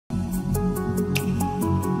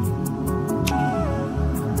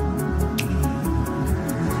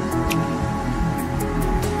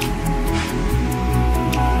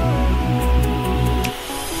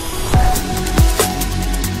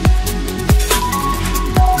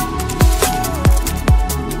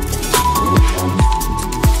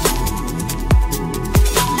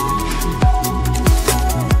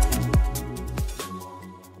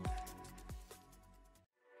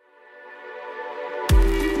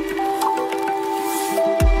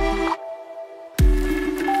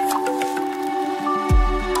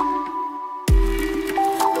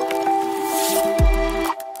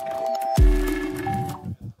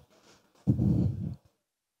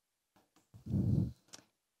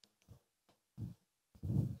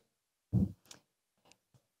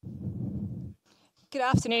Good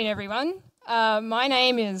afternoon, everyone. My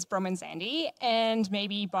name is Bronwen Zande, and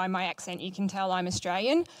maybe by my accent you can tell I'm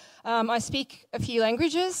Australian. I speak a few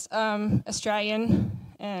languages, Australian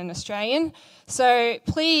and Australian. So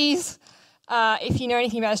please, if you know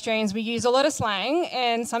anything about Australians, we use a lot of slang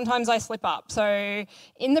and sometimes I slip up. So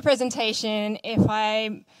in the presentation, if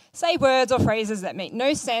I say words or phrases that make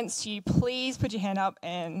no sense to you, please put your hand up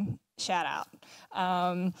and shout out.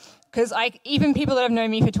 Because even people that have known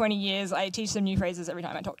me for 20 years, I teach them new phrases every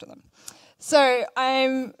time I talk to them. So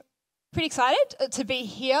I'm pretty excited to be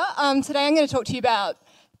here. Today I'm going to talk to you about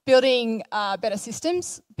building better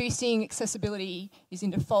systems, boosting accessibility using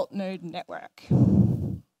default node network.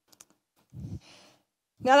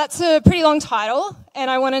 Now that's a pretty long title, and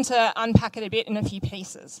I wanted to unpack it a bit in a few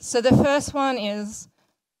pieces. So the first one is,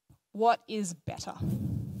 what is better?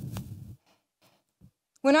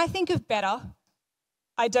 When I think of better,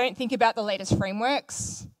 I don't think about the latest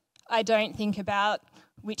frameworks. I don't think about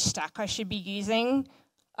which stack I should be using.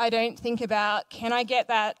 I don't think about, can I get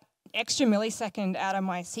that extra millisecond out of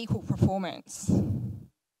my SQL performance?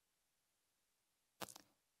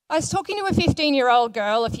 I was talking to a 15-year-old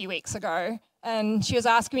girl a few weeks ago, and she was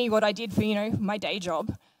asking me what I did for, my day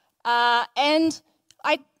job. And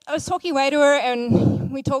I was talking away to her,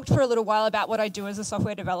 and we talked for a little while about what I do as a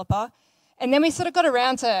software developer. And then we sort of got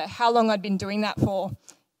around to how long I'd been doing that for.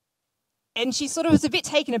 And she sort of was a bit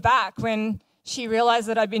taken aback when she realised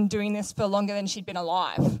that I'd been doing this for longer than she'd been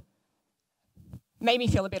alive. Made me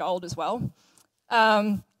feel a bit old as well.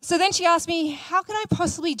 So then she asked me, how can I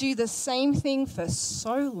possibly do the same thing for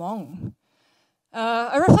so long?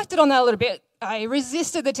 I reflected on that a little bit. I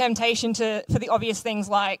resisted the temptation for the obvious things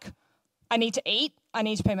like, I need to eat, I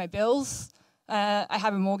need to pay my bills, I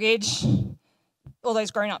have a mortgage, all those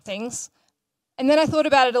grown-up things. And then I thought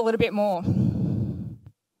about it a little bit more. And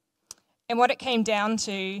what it came down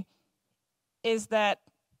to is that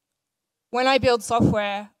when I build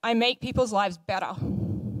software, I make people's lives better.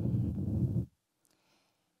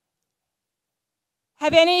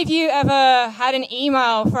 Have any of you ever had an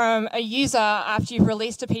email from a user after you've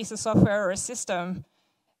released a piece of software or a system,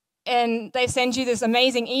 and they send you this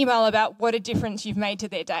amazing email about what a difference you've made to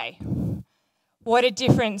their day? What a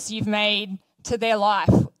difference you've made to their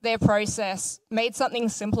life, their process, made something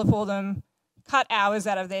simpler for them, cut hours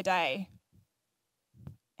out of their day.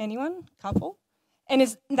 Anyone? Couple?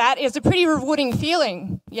 And that is a pretty rewarding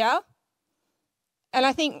feeling, yeah? And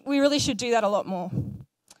I think we really should do that a lot more.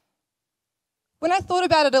 When I thought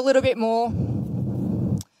about it a little bit more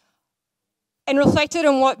and reflected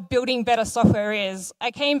on what building better software is,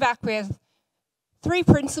 I came back with 3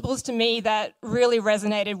 principles to me that really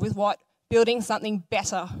resonated with what building something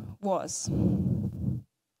better was.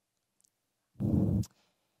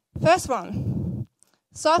 First one,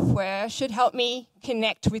 software should help me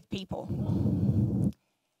connect with people.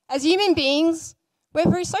 As human beings, we're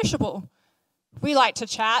very sociable. We like to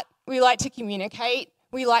chat, we like to communicate,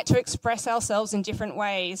 we like to express ourselves in different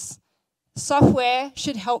ways. Software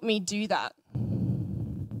should help me do that.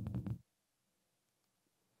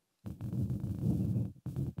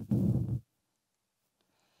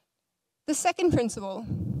 The second principle,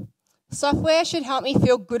 software should help me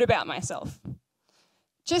feel good about myself.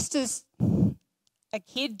 Just as a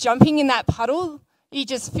kid jumping in that puddle, you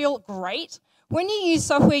just feel great. When you use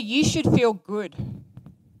software, you should feel good.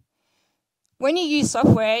 When you use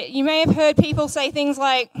software, you may have heard people say things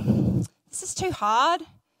like, this is too hard.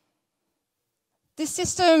 This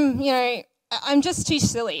system, I'm just too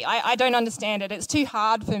silly. I don't understand it. It's too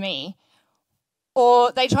hard for me.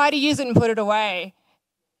 Or they try to use it and put it away.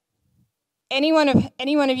 Any one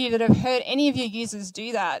of you that have heard any of your users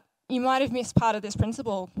do that, you might have missed part of this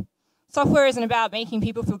principle. Software isn't about making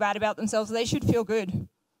people feel bad about themselves. They should feel good.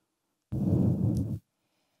 And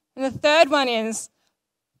the third one is,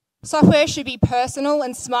 software should be personal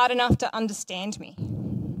and smart enough to understand me.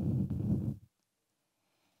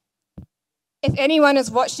 If anyone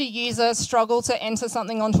has watched a user struggle to enter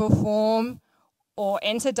something onto a form or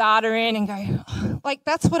enter data in and go,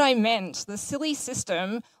 that's what I meant. The silly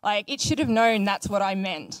system, it should have known that's what I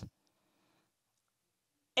meant.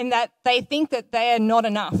 And that they think that they are not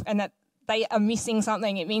enough and that they are missing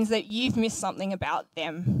something. It means that you've missed something about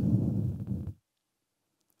them.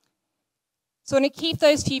 So I want to keep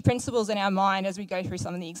those few principles in our mind as we go through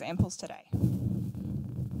some of the examples today.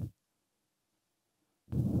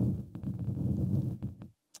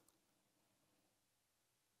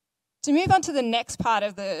 To move on to the next part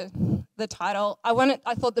of the title,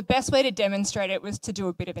 I thought the best way to demonstrate it was to do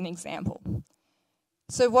a bit of an example.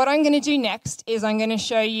 So what I'm going to do next is I'm going to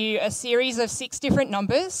show you a series of 6 different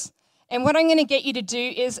numbers, and what I'm going to get you to do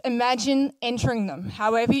is imagine entering them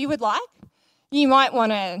however you would like. You might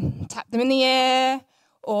want to tap them in the air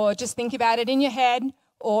or just think about it in your head.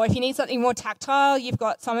 Or if you need something more tactile,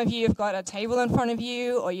 some of you have got a table in front of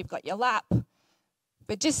you or you've got your lap.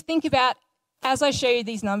 But just think about, as I show you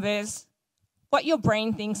these numbers, what your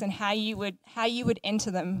brain thinks and how you would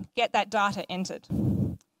enter them, get that data entered.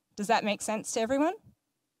 Does that make sense to everyone?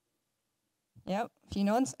 Yep, a few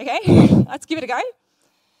nods. Okay, let's give it a go.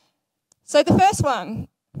 So the first one,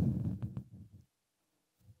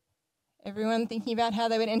 everyone thinking about how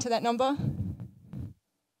they would enter that number?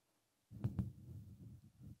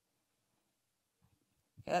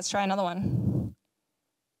 Okay, let's try another one.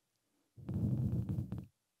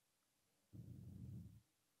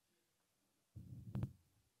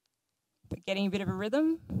 But getting a bit of a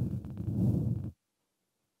rhythm.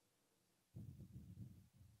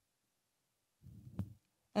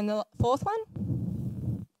 And the fourth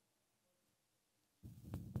one?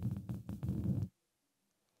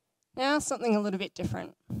 Now something a little bit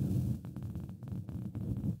different.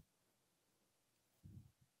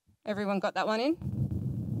 Everyone got that one in?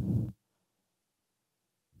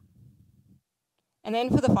 And then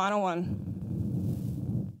for the final one.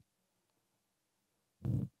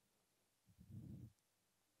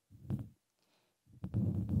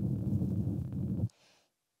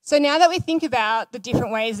 So now that we think about the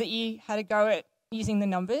different ways that you had to go at using the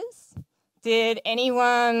numbers, did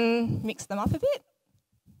anyone mix them up a bit?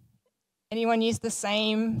 Anyone use the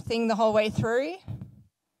same thing the whole way through?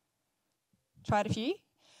 Tried a few?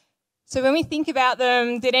 So when we think about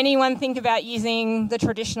them, did anyone think about using the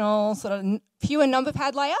traditional sort of fewer number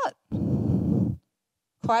pad layout?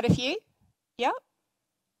 Quite a few? Yep.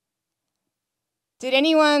 Did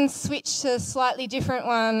anyone switch to a slightly different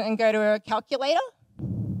one and go to a calculator?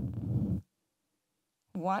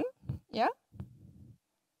 One? Yeah.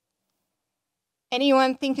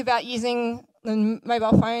 Anyone think about using the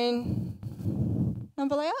mobile phone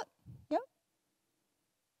number layout? Yep.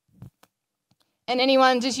 And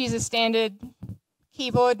anyone just use a standard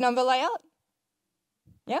keyboard number layout?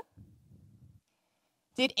 Yeah.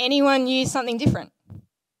 Did anyone use something different?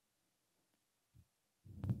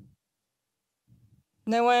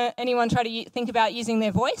 No one, anyone try to think about using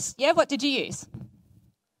their voice? Yeah, what did you use?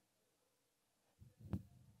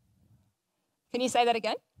 Can you say that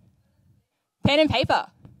again? Pen and paper.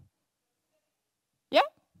 Yeah?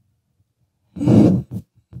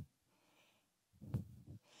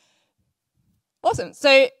 Awesome.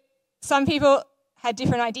 So some people had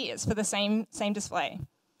different ideas for the same display.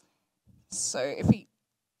 So if we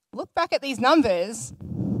look back at these numbers,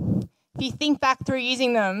 if you think back through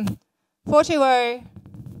using them, 420,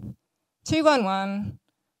 211,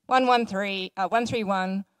 113,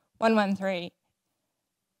 131, 113.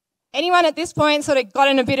 Anyone at this point sort of got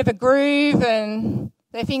in a bit of a groove and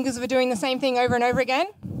their fingers were doing the same thing over and over again?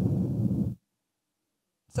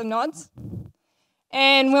 Some nods.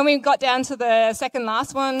 And when we got down to the second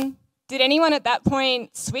last one, did anyone at that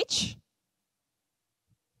point switch?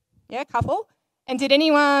 Yeah, a couple. And did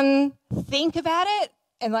anyone think about it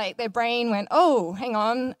and like their brain went, oh, hang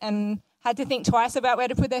on, and had to think twice about where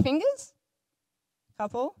to put their fingers?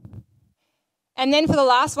 Couple. And then for the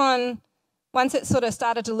last one, once it sort of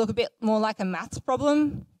started to look a bit more like a maths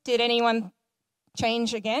problem, did anyone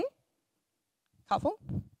change again? Couple.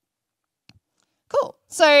 Cool.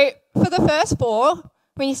 So for the first four,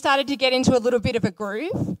 when you started to get into a little bit of a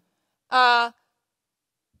groove,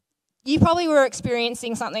 you probably were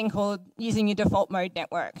experiencing something called using your default mode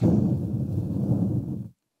network.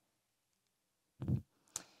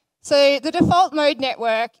 So the default mode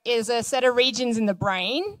network is a set of regions in the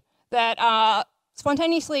brain that are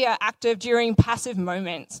spontaneously active during passive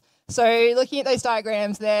moments. So looking at those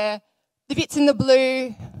diagrams there, the bits in the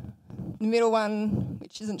blue, the middle one,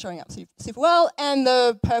 which isn't showing up super well, and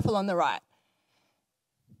the purple on the right.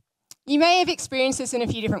 You may have experienced this in a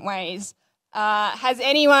few different ways. Has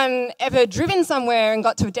anyone ever driven somewhere and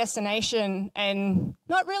got to a destination and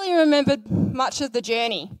not really remembered much of the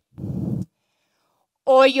journey?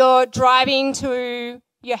 Or you're driving to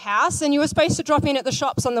your house and you were supposed to drop in at the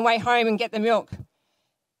shops on the way home and get the milk.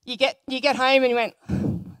 You get home and you went,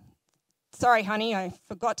 sorry honey, I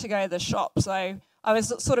forgot to go to the shop, so I was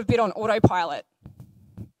sort of a bit on autopilot.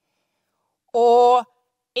 Or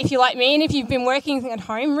if you're like me and if you've been working at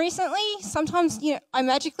home recently, sometimes I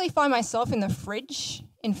magically find myself in the fridge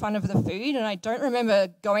in front of the food and I don't remember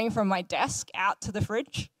going from my desk out to the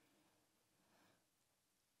fridge.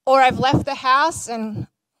 Or I've left the house and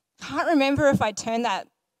can't remember if I turned that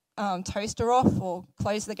toaster off or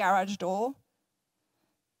closed the garage door.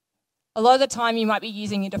 A lot of the time you might be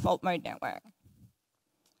using your default mode network.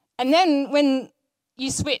 And then when you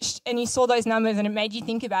switched and you saw those numbers and it made you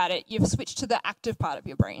think about it, you've switched to the active part of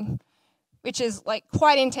your brain, which is like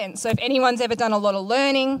quite intense. So if anyone's ever done a lot of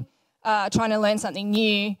learning, trying to learn something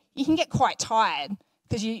new, you can get quite tired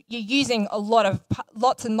because you're using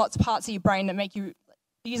lots and lots of parts of your brain that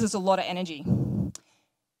uses a lot of energy.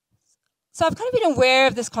 So I've kind of been aware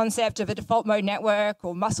of this concept of a default mode network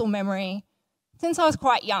or muscle memory since I was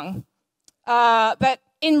quite young. But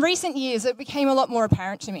in recent years, it became a lot more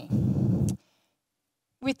apparent to me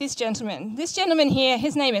with this gentleman. This gentleman here,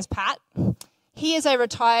 his name is Pat. He is a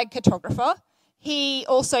retired cartographer. He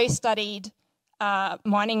also studied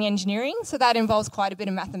mining engineering, so that involves quite a bit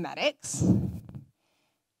of mathematics.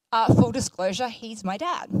 Full disclosure, he's my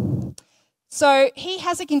dad. So he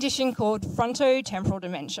has a condition called frontotemporal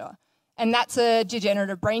dementia, and that's a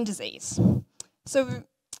degenerative brain disease. So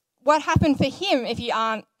what happened for him, if you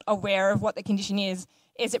aren't aware of what the condition is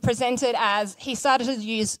it presented as he started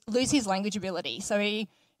to lose his language ability. So he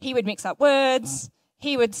would mix up words,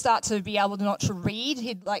 he would start to be able not to read,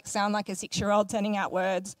 he'd like sound like a 6-year-old sending out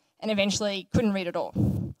words, and eventually couldn't read at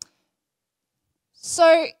all.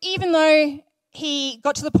 So even though he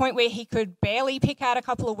got to the point where he could barely pick out a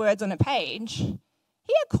couple of words on a page, he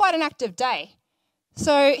had quite an active day.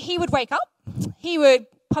 So he would wake up, he would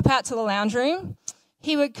pop out to the lounge room,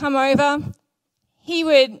 he would come over, he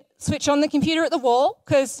would switch on the computer at the wall,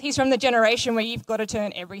 because he's from the generation where you've got to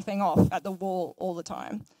turn everything off at the wall all the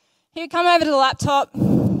time. He would come over to the laptop,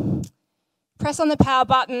 press on the power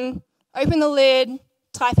button, open the lid,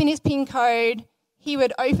 type in his PIN code, he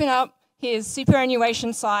would open up his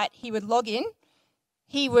superannuation site, he would log in,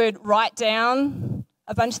 he would write down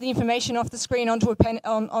a bunch of the information off the screen onto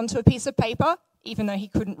a piece of paper, even though he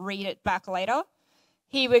couldn't read it back later.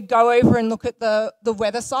 He would go over and look at the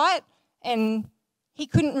weather site, and he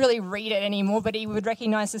couldn't really read it anymore, but he would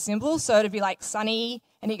recognise the symbols, so it'd be like sunny,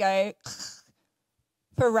 and he'd go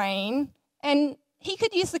for rain, and he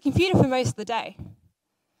could use the computer for most of the day.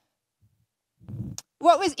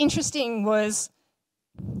 What was interesting was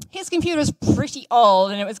his computer was pretty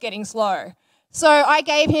old and it was getting slow. So I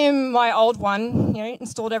gave him my old one,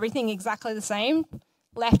 installed everything exactly the same,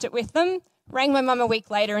 left it with them, rang my mum a week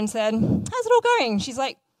later and said, "How's it all going?" She's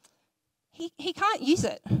like, he can't use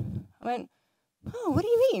it. I went, "Oh, what do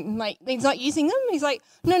you mean? Like, he's not using them?" He's like,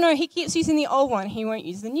 no, he keeps using the old one. He won't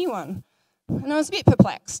use the new one. And I was a bit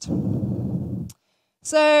perplexed.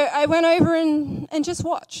 So I went over and just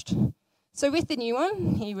watched. So with the new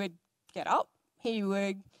one, he would get up, he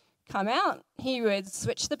would come out, he would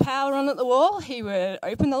switch the power on at the wall, he would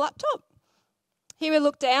open the laptop, he would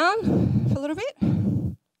look down for a little bit,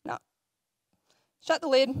 no, shut the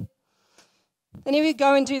lid. Then he would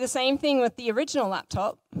go and do the same thing with the original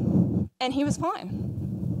laptop, and he was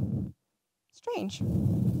fine. Strange.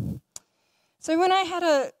 So when I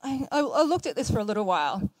looked at this for a little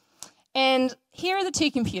while, and here are the two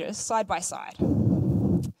computers side by side.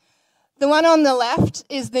 The one on the left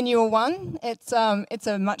is the newer one. It's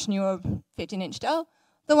a much newer 15-inch Dell.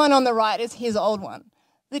 The one on the right is his old one.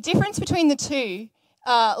 The difference between the two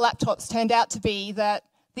laptops turned out to be that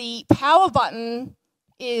the power button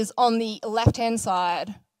is on the left-hand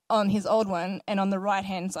side on his old one and on the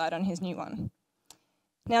right-hand side on his new one.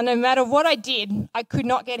 Now, no matter what I did, I could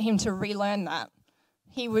not get him to relearn that.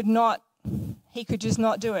 He could just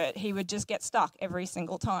not do it. He would just get stuck every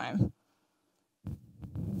single time.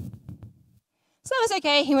 So that was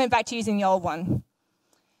okay, he went back to using the old one.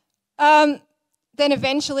 Then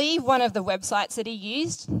eventually, one of the websites that he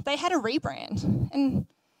used, they had a rebrand, and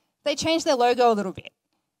they changed their logo a little bit.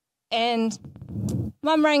 And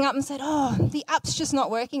Mum rang up and said, "Oh, the app's just not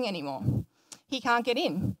working anymore. He can't get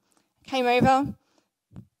in." Came over,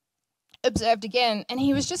 observed again, and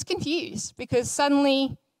he was just confused because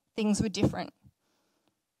suddenly things were different.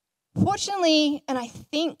 Fortunately, and I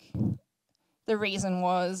think the reason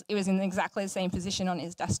was it was in exactly the same position on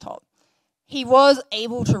his desktop, he was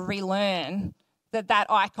able to relearn that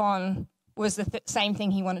icon was the same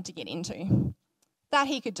thing he wanted to get into. That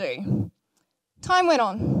he could do. Time went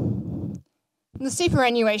on. The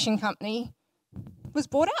superannuation company was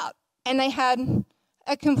bought out, and they had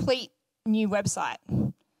a complete new website.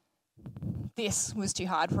 This was too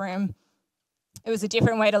hard for him. It was a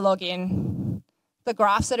different way to log in. The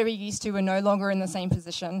graphs that he used to were no longer in the same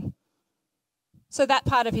position. So that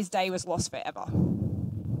part of his day was lost forever.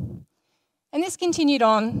 And this continued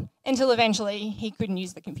on until eventually he couldn't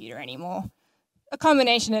use the computer anymore. A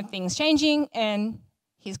combination of things changing and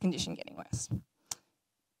his condition getting worse.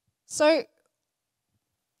 So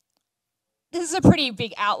this is a pretty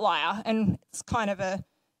big outlier, and it's kind of a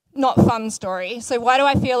not fun story. So why do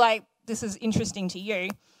I feel like this is interesting to you?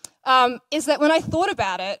 Is that when I thought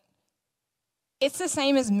about it, it's the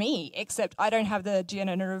same as me, except I don't have the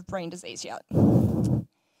degenerative brain disease yet.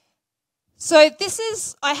 So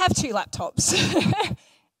I have 2 laptops,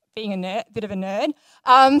 being a nerd, bit of a nerd.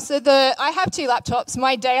 I have 2 laptops.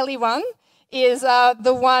 My daily one is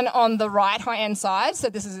the one on the right-hand side. So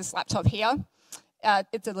this is this laptop here.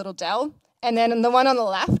 It's a little Dell. And then the one on the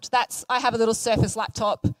left, I have a little Surface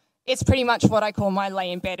laptop. It's pretty much what I call my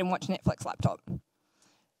lay in bed and watch Netflix laptop.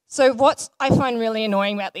 So what I find really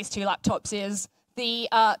annoying about these 2 laptops is the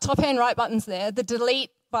top and right buttons there, the delete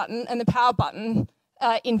button and the power button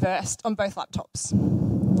inversed on both laptops.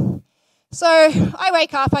 So I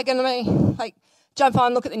wake up, I go jump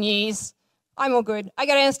on, look at the news, I'm all good. I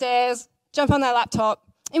go downstairs, jump on that laptop,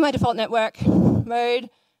 in my default network mode.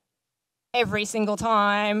 Every single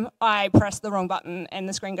time I press the wrong button and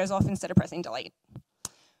the screen goes off instead of pressing delete.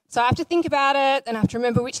 So I have to think about it and I have to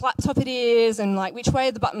remember which laptop it is and which way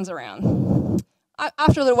the button's around.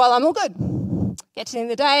 After a little while, I'm all good. Get to the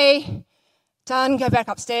end of the day, done, go back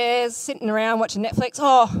upstairs, sitting around watching Netflix.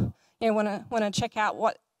 Want to check out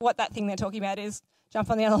what that thing they're talking about is. Jump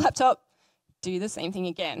on the other laptop, do the same thing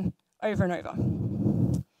again, over and over.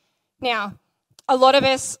 Now, a lot of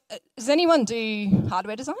us, does anyone do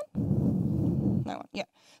hardware design? No one, yeah.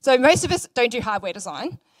 So most of us don't do hardware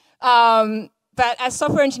design, but as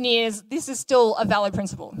software engineers, this is still a valid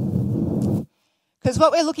principle. Because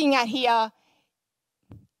what we're looking at here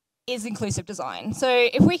is inclusive design. So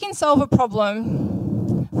if we can solve a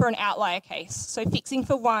problem for an outlier case, so fixing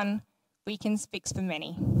for one, we can fix for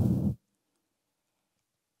many.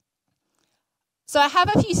 So I have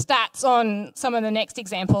a few stats on some of the next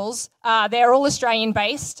examples. They're all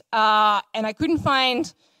Australian-based, and I couldn't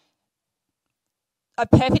find a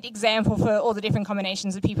perfect example for all the different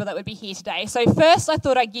combinations of people that would be here today. So first, I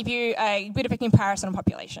thought I'd give you a bit of a comparison on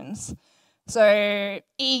populations. So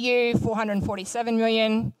EU, 447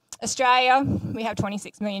 million. Australia, we have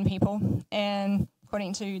 26 million people. And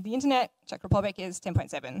according to the internet, Czech Republic is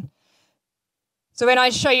 10.7. So when I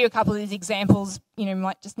show you a couple of these examples, you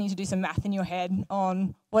might just need to do some math in your head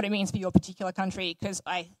on what it means for your particular country, because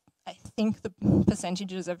I think the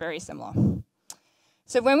percentages are very similar.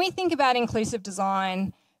 So when we think about inclusive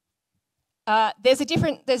design, there's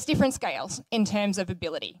different scales in terms of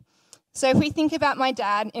ability. So if we think about my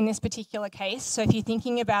dad in this particular case, so if you're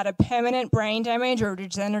thinking about a permanent brain damage or a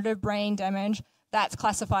degenerative brain damage, that's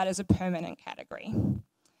classified as a permanent category.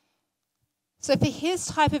 So for his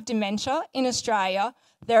type of dementia in Australia,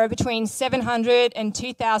 there are between 700 and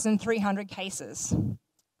 2,300 cases.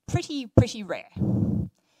 Pretty rare.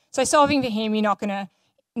 So solving for him, you're not going to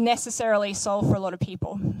necessarily solve for a lot of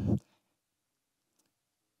people.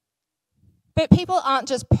 But people aren't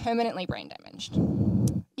just permanently brain damaged.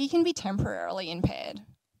 You can be temporarily impaired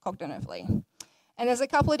cognitively. And there's a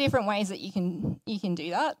couple of different ways that you can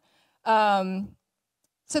do that.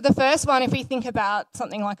 So the first one, if we think about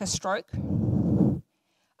something like a stroke,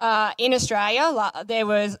 in Australia, there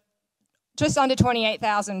was just under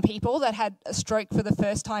 28,000 people that had a stroke for the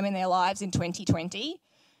first time in their lives in 2020,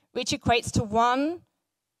 which equates to 1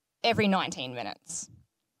 every 19 minutes.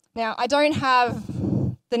 Now, I don't have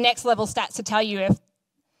the next level stats to tell you if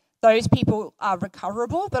those people are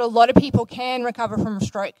recoverable, but a lot of people can recover from a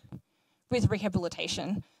stroke with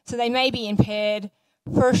rehabilitation. So they may be impaired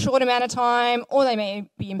for a short amount of time, or they may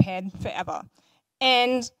be impaired forever.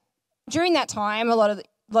 And during that time, a lot of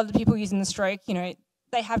the people using the stroke,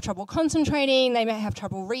 they have trouble concentrating, they may have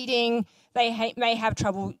trouble reading, they may have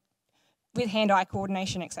trouble with hand-eye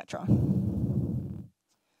coordination, etc.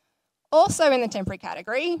 Also in the temporary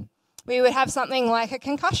category, we would have something like a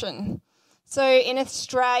concussion. So in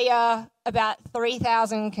Australia, about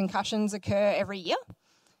 3,000 concussions occur every year.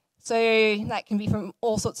 So that can be from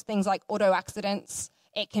all sorts of things like auto accidents.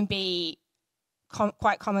 It can be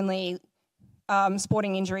quite commonly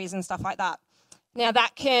sporting injuries and stuff like that. Now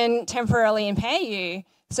that can temporarily impair you.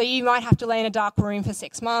 So you might have to lay in a dark room for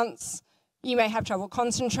 6 months. You may have trouble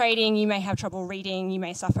concentrating. You may have trouble reading. You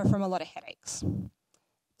may suffer from a lot of headaches.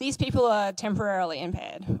 These people are temporarily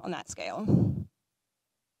impaired on that scale.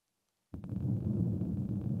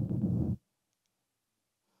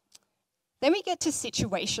 Then we get to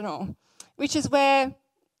situational, which is where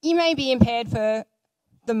you may be impaired for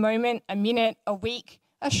the moment, a minute, a week,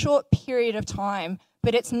 a short period of time,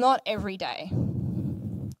 but it's not every day.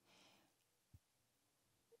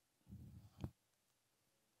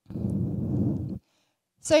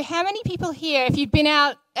 So how many people here, if you've been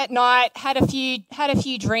out at night, had a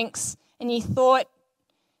few drinks, and you thought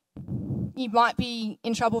you might be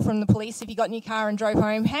in trouble from the police if you got in your car and drove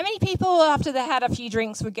home, how many people after they had a few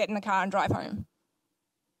drinks would get in the car and drive home?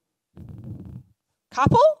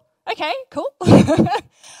 Couple? Okay, cool.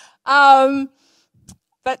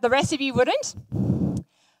 but the rest of you wouldn't.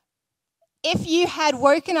 If you had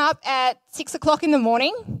woken up at 6 o'clock in the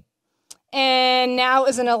morning and now it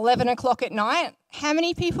was an 11 o'clock at night, how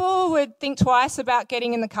many people would think twice about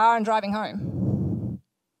getting in the car and driving home?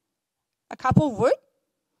 A couple would,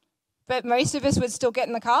 but most of us would still get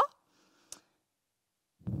in the car.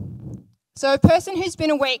 So a person who's been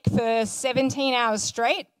awake for 17 hours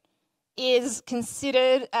straight is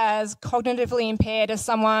considered as cognitively impaired as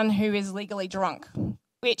someone who is legally drunk,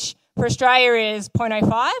 which for Australia is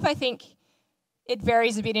 0.05. I think it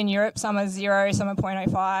varies a bit in Europe. Some are 0, some are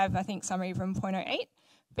 0.05. I think some are even 0.08.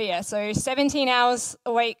 But yeah, so 17 hours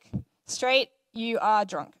awake straight, you are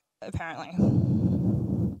drunk, apparently.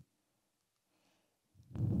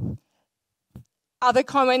 Other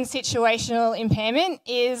common situational impairment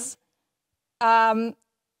is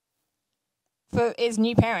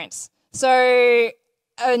new parents. So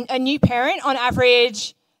a new parent, on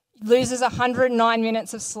average, loses 109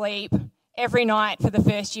 minutes of sleep every night for the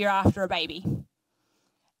first year after a baby.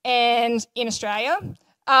 And in Australia,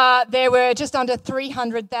 there were just under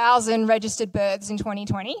 300,000 registered births in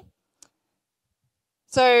 2020.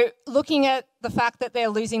 So looking at the fact that they're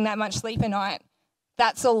losing that much sleep a night,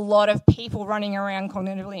 that's a lot of people running around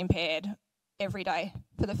cognitively impaired every day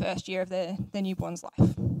for the first year of their newborn's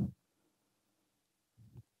life.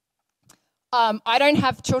 I don't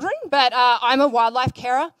have children, but I'm a wildlife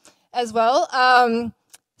carer as well.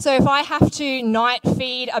 So if I have to night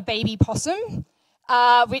feed a baby possum,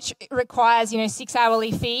 which requires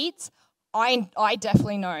 6-hourly feeds, I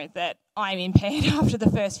definitely know that I'm impaired after the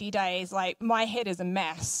first few days. Like, my head is a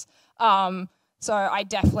mess. So I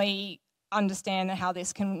definitely understand how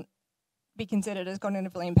this can be considered as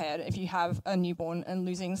cognitively impaired if you have a newborn and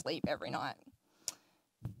losing sleep every night.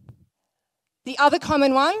 The other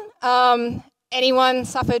common one, anyone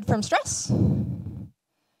suffered from stress?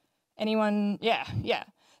 Anyone? Yeah.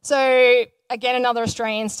 So again, another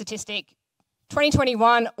Australian statistic.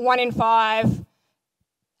 2021, 1 in 5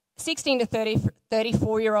 16 to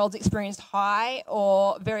 34-year-olds experienced high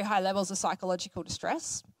or very high levels of psychological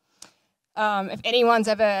distress. If anyone's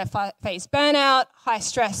ever faced burnout, high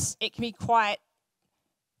stress, it can be quite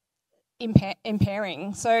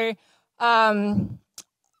impairing. So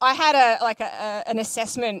I had an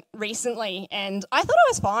assessment recently, and I thought I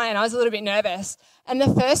was fine. I was a little bit nervous. And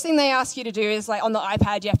the first thing they ask you to do is, like, on the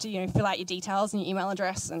iPad, you have to fill out your details and your email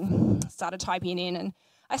address, and started typing in. And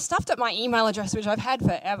I stuffed up my email address, which I've had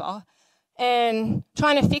forever, and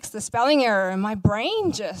trying to fix the spelling error, and my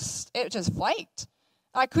brain just flaked.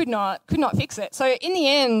 I could not fix it. So in the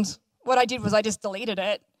end, what I did was I just deleted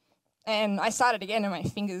it, and I started again, and my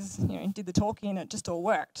fingers, did the talking, and it just all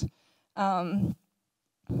worked.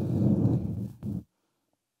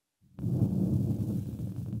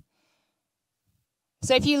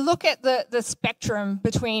 So if you look at the spectrum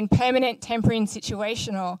between permanent, temporary, and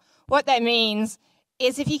situational, what that means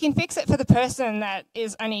is if you can fix it for the person that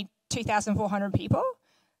is only 2,400 people,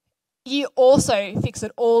 you also fix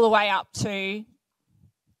it all the way up to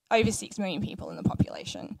over 6 million people in the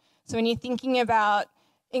population. So when you're thinking about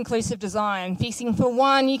inclusive design, fixing for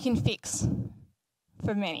one, you can fix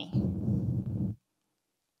for many.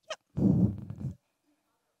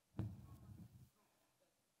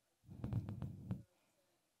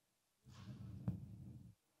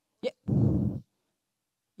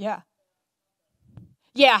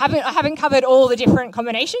 Yeah, I haven't covered all the different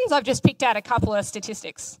combinations. I've just picked out a couple of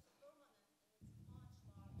statistics.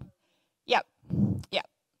 Yeah,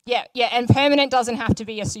 and permanent doesn't have to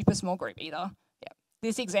be a super small group either. Yeah.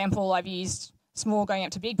 This example I've used small going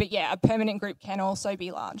up to big, but yeah, a permanent group can also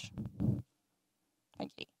be large.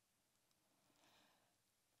 Thank you.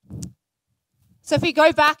 So if we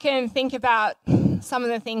go back and think about some of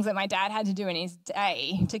the things that my dad had to do in his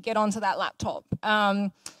day to get onto that laptop,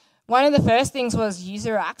 one of the first things was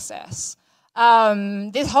user access.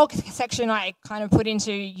 This whole section I kind of put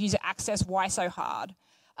into user access, why so hard.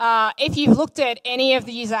 If you've looked at any of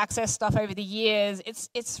the user access stuff over the years,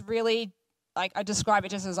 it's really, like, I describe it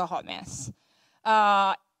just as a hot mess.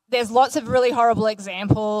 There's lots of really horrible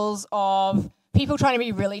examples of people trying to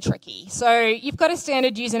be really tricky. So you've got a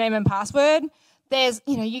standard username and password. There's,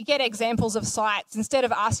 you get examples of sites, instead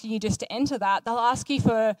of asking you just to enter that, they'll ask you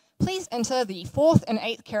for, please enter the 4th and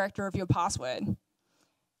 8th character of your password.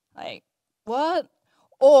 Like, what?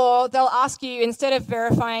 Or they'll ask you, instead of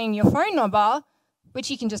verifying your phone number,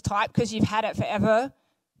 which you can just type because you've had it forever,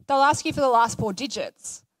 they'll ask you for the last 4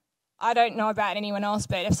 digits. I don't know about anyone else,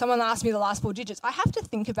 but if someone asks me the last 4 digits, I have to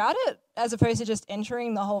think about it as opposed to just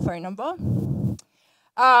entering the whole phone number.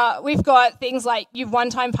 We've got things like your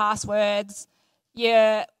one-time passwords,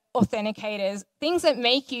 your authenticators, things that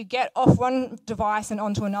make you get off one device and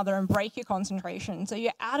onto another and break your concentration. So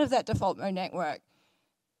you're out of that default mode network.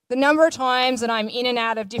 The number of times that I'm in and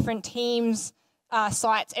out of different Teams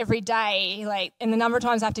sites every day, and the number of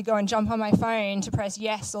times I have to go and jump on my phone to press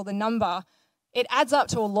yes or the number, it adds up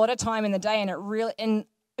to a lot of time in the day, and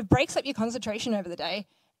it breaks up your concentration over the day.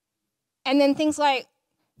 And then things like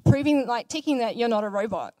ticking that you're not a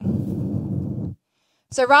robot.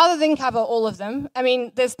 So rather than cover all of them, I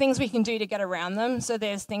mean, there's things we can do to get around them. So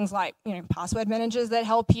there's things like, password managers that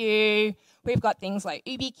help you. We've got things like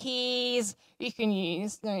YubiKeys. You can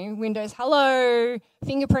use Windows Hello,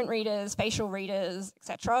 fingerprint readers, facial readers,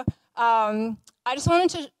 etc. I just wanted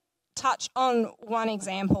to touch on one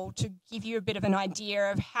example to give you a bit of an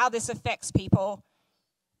idea of how this affects people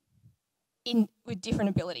with different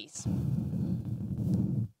abilities.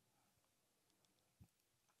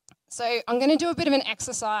 So I'm going to do a bit of an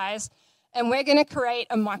exercise, and we're going to create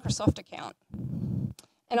a Microsoft account.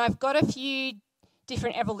 And I've got a few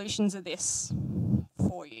different evolutions of this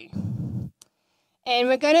for you. And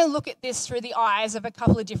we're going to look at this through the eyes of a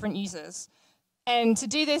couple of different users. And to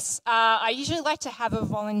do this, I usually like to have a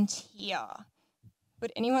volunteer.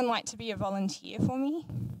 Would anyone like to be a volunteer for me?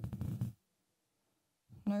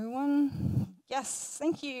 No one? Yes,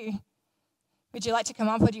 thank you. Would you like to come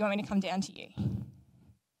up, or do you want me to come down to you?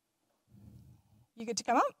 You good to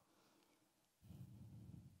come up?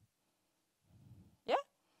 Yeah?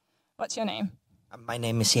 What's your name? My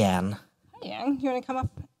name is Jan. Hi, Jan. You want to come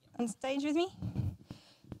up on stage with me?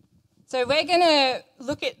 So we're going to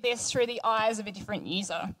look at this through the eyes of a different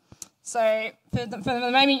user. So for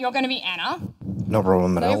the moment, you're going to be Anna. No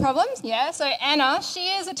problem at all. No problems, yeah. So Anna, she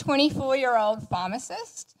is a 24-year-old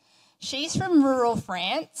pharmacist. She's from rural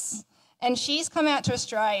France, and she's come out to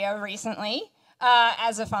Australia recently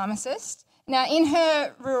as a pharmacist. Now, in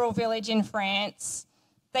her rural village in France,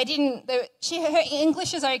 her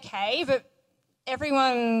English is okay, but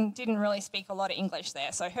everyone didn't really speak a lot of English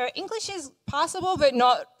there. So her English is passable, but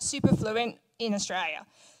not super fluent in Australia.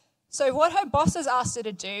 So what her boss has asked her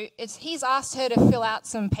to do is he's asked her to fill out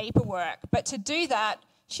some paperwork. But to do that,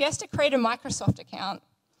 she has to create a Microsoft account.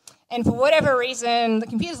 And for whatever reason, the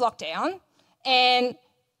computer's locked down, and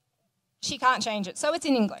she can't change it. So it's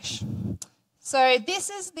in English. So this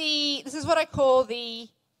is what I call the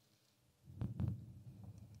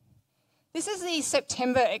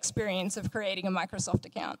September experience of creating a Microsoft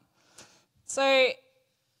account. So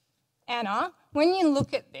Anna, when you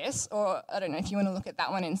look at this, or I don't know if you want to look at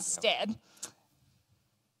that one instead,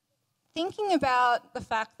 thinking about the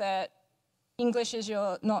fact that English is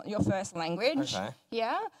not your first language, okay.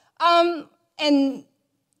 Yeah, and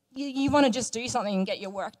you want to just do something and get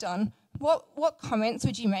your work done. What comments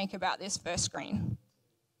would you make about this first screen?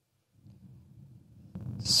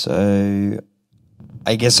 So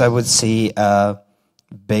I guess I would see a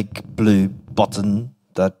big blue button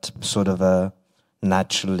that sort of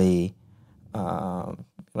naturally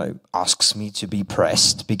asks me to be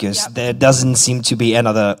pressed, because there doesn't seem to be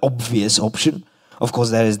another obvious option. Of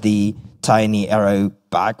course, there is the tiny arrow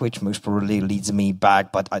back, which most probably leads me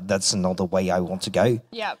back, but that's not the way I want to go.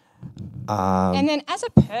 Yeah. And then as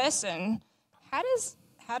a person, how does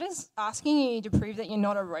asking you to prove that you're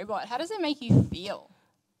not a robot, how does it make you feel?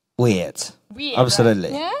 Weird.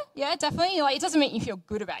 Absolutely. Right? Yeah, definitely. It doesn't make you feel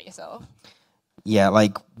good about yourself. Yeah,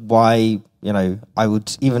 why, I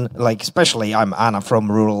would even, especially I'm Anna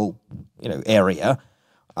from rural, area,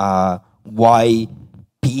 why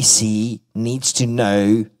PC needs to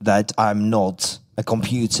know that I'm not a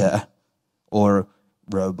computer or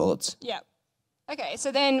robot. Yeah. Okay,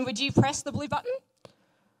 so then would you press the blue button?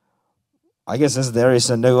 I guess as there is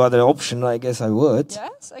no other option, I guess I would.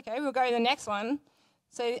 Yes, okay, we'll go to the next one.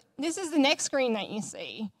 So this is the next screen that you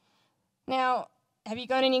see. Now, have you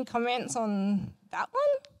got any comments on that one?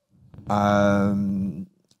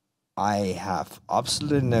 I have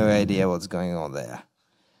absolutely no idea what's going on there.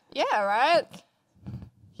 Yeah, right?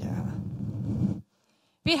 Yeah.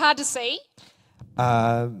 Bit hard to see.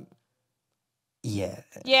 Yeah.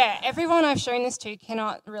 Yeah, everyone I've shown this to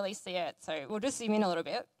cannot really see it, so we'll just zoom in a little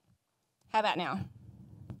bit. How about now?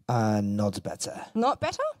 Not better. Not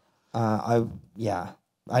better? I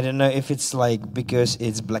don't know if it's because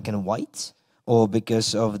it's black and white, or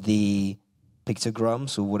because of the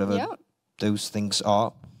pictograms or whatever those things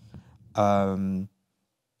are. I'm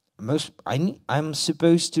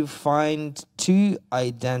supposed to find two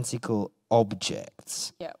identical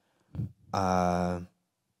objects. Yeah.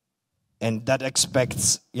 And that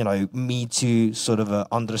expects, me to sort of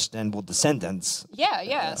understand what the sentence.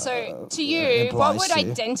 Yeah. So to you, what would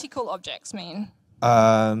identical objects mean?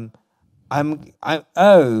 All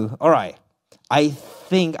right. I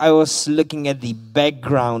think I was looking at the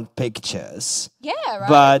background pictures. Yeah, right.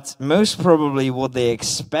 But most probably what they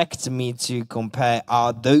expect me to compare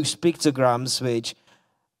are those pictograms, which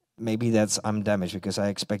maybe I'm damaged because I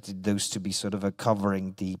expected those to be sort of a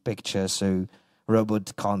covering the picture so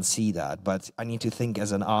robot can't see that. But I need to think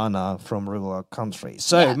as an Anna from rural country.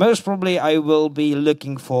 So most probably I will be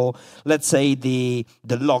looking for, let's say, the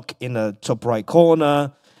lock in the top right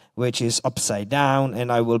corner, which is upside down,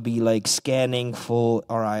 and I will be like scanning for,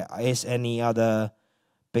 all right, is any other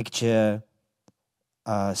picture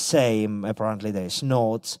same? Apparently there's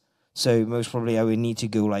not. So most probably I will need to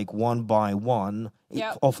go like one by one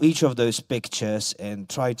of each of those pictures and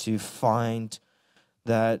try to find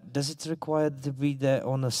that. Does it require to be there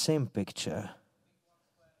on the same picture?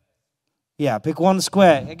 Yeah, pick one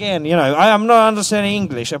square. Again, I am not understanding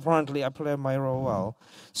English. Apparently I play my role well.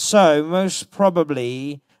 So most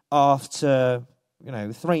probably after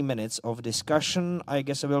 3 minutes of discussion, I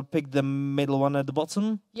guess I will pick the middle one at the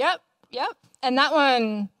bottom. Yep. And that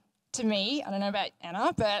one, to me, I don't know about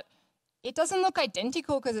Anna, but it doesn't look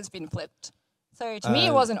identical because it's been flipped. So to me,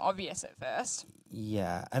 it wasn't obvious at first.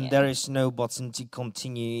 Yeah, and there is no button to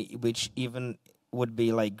continue, which even would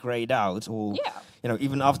be like grayed out, or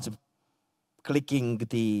even after clicking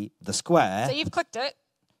the square. So you've clicked it.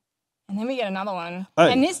 And then we get another one. Oh.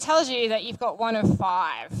 And this tells you that you've got 1 of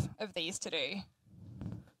 5 of these to do.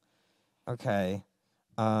 Okay.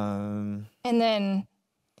 And then...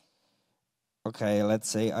 Okay, let's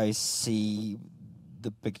say I see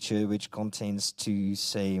the picture which contains 2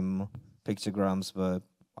 same pictograms, but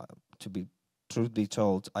to be truth be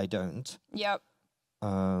told, I don't. Yep.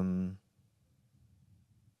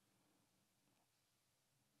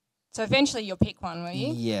 So eventually you'll pick one, will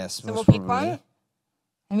you? Yes, so we'll pick one.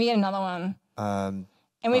 And we get another one. And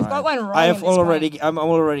we've got one wrong. I'm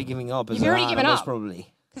already giving up. You've already given up.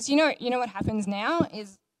 Probably. Because you know what happens now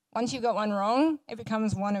is once you've got one wrong, it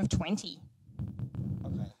becomes 1 of 20.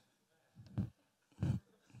 Okay.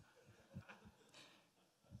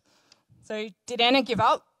 So did Anna give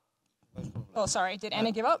up? Oh, sorry. Did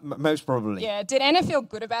Anna give up? Most probably. Yeah. Did Anna feel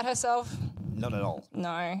good about herself? Not at all.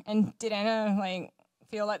 No. And did Anna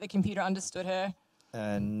feel like the computer understood her?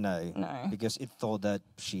 No. No. Because it thought that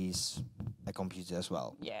she's a computer as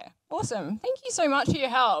well. Yeah. Awesome. Thank you so much for your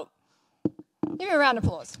help. Give me a round of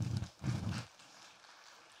applause.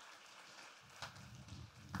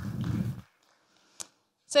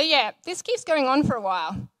 So yeah, this keeps going on for a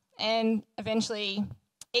while, and eventually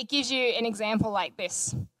it gives you an example like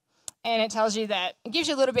this. And it tells you that, it gives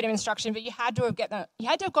you a little bit of instruction, but you had to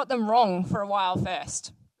have got them wrong for a while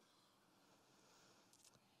first.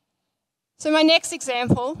 So my next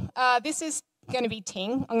example, this is going to be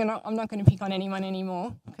Ting. I'm not going to pick on anyone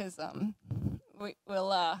anymore because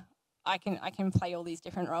I can play all these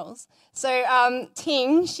different roles. So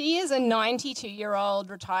Ting, she is a 92-year-old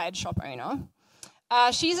retired shop owner.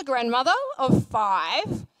 She's a grandmother of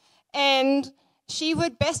 5, and she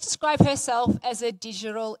would best describe herself as a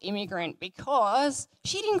digital immigrant because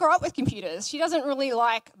she didn't grow up with computers. She doesn't really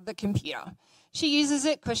like the computer. She uses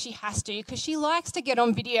it because she has to, because she likes to get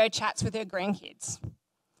on video chats with her grandkids.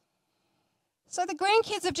 So the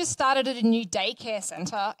grandkids have just started at a new daycare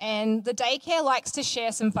centre, and the daycare likes to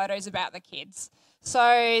share some photos about the kids.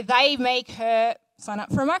 So they make her sign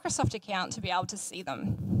up for a Microsoft account to be able to see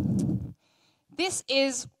them. This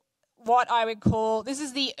is what I would call, this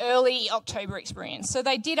is the early October experience. So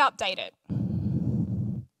they did update it.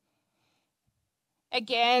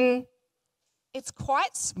 Again, it's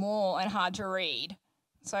quite small and hard to read.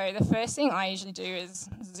 So the first thing I usually do is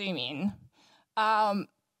zoom in.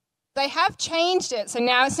 They have changed it, so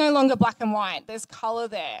now it's no longer black and white. There's colour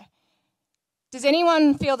there. Does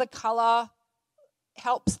anyone feel the colour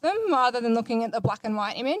helps them rather than looking at the black and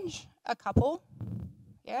white image? A couple?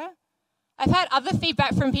 Yeah? I've had other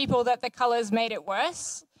feedback from people that the colours made it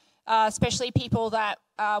worse, especially people that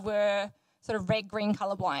were sort of red-green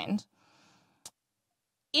colourblind.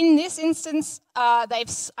 In this instance, I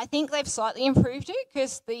think they've slightly improved it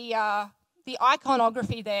because the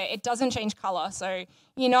iconography there, it doesn't change colour. So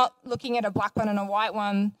you're not looking at a black one and a white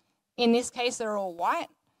one. In this case, they're all white.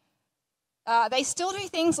 They still do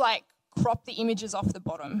things like crop the images off the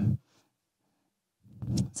bottom.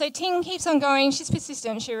 So Ting keeps on going. She's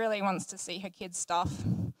persistent. She really wants to see her kids' stuff.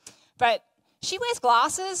 But she wears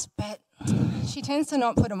glasses, but she tends to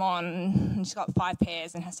not put them on. And she's got 5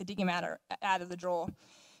 pairs and has to dig them out of the drawer.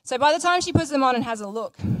 So by the time she puts them on and has a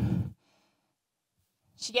look,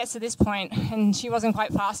 she gets to this point and she wasn't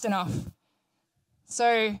quite fast enough.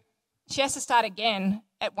 So she has to start again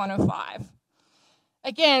at 1 of 5.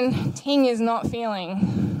 Again, Ting is not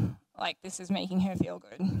feeling like this is making her feel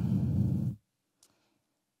good.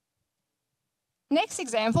 Next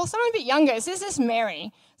example, someone a bit younger. So this is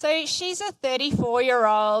Mary. So she's a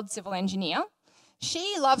 34-year-old civil engineer.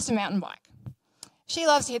 She loves to mountain bike. She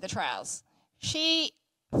loves to hit the trails. She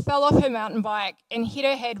fell off her mountain bike and hit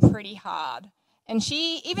her head pretty hard. And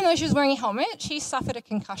she, even though she was wearing a helmet, she suffered a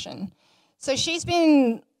concussion. So she's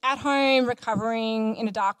been at home recovering in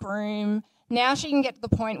a dark room. Now she can get to the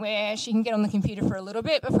point where she can get on the computer for a little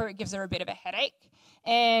bit before it gives her a bit of a headache.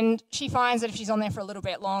 And she finds that if she's on there for a little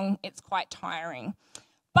bit long, it's quite tiring.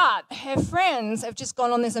 But her friends have just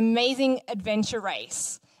gone on this amazing adventure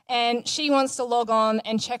race. And she wants to log on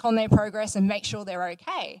and check on their progress and make sure they're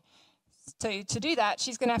okay. So to do that,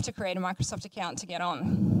 she's going to have to create a Microsoft account to get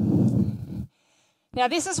on. Now,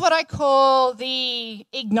 this is what I call the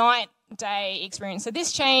Ignite Day experience. So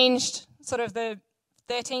this changed sort of the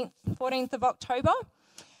 13th, 14th of October.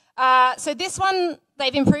 So this one,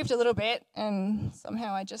 they've improved a little bit, and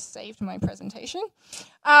somehow I just saved my presentation.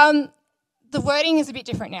 The wording is a bit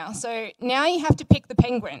different now. So now you have to pick the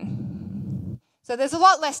penguin. So there's a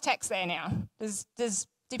lot less text there now.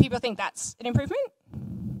 Do people think that's an improvement?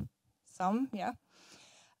 Some, yeah.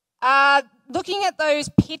 Looking at those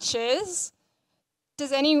pictures,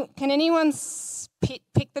 can anyone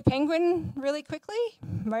pick the penguin really quickly?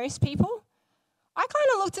 Most people? I kind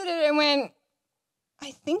of looked at it and went,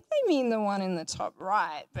 I think they mean the one in the top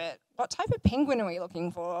right, but what type of penguin are we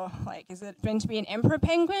looking for? Like, is it meant to be an emperor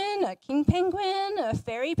penguin, a king penguin, a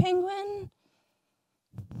fairy penguin?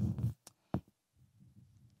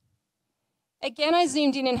 Again, I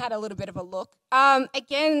zoomed in and had a little bit of a look.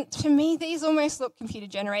 Again, to me, these almost look computer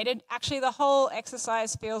generated. Actually, the whole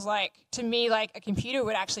exercise feels like, to me, like a computer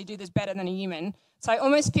would actually do this better than a human. So I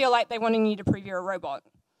almost feel like they're wanting you to prove you're a robot.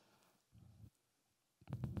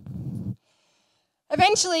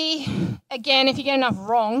 Eventually, again, if you get enough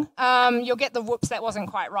wrong, you'll get the whoops, that wasn't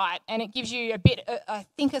quite right. And it gives you a bit, I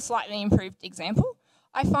think, a slightly improved example.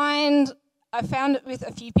 I found with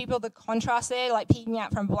a few people the contrast there, like picking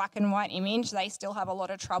out from black and white image, they still have a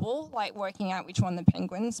lot of trouble, like working out which one the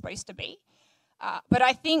penguin's supposed to be. But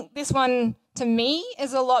I think this one, to me,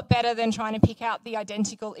 is a lot better than trying to pick out the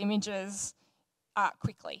identical images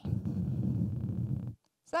quickly.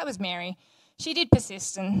 So that was Mary. She did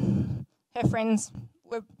persist, and her friends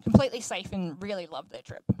were completely safe and really loved their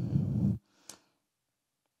trip.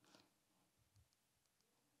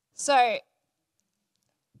 So,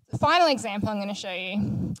 the final example I'm going to show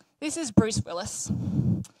you, this is Bruce Willis.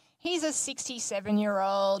 He's a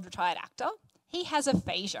 67-year-old retired actor. He has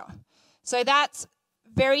aphasia. So that's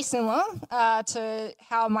very similar to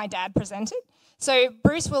how my dad presented. So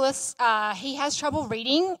Bruce Willis, he has trouble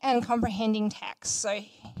reading and comprehending text. So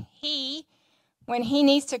when he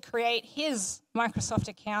needs to create his Microsoft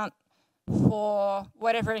account for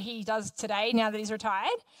whatever he does today, now that he's retired,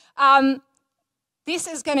 this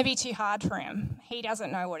is going to be too hard for him. He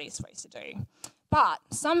doesn't know what he's supposed to do. But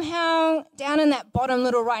somehow, down in that bottom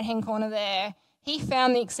little right-hand corner there, he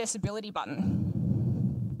found the accessibility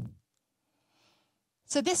button.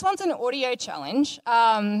 So this one's an audio challenge.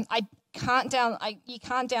 You can't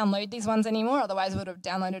download these ones anymore, otherwise I would have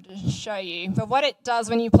downloaded to show you. But what it does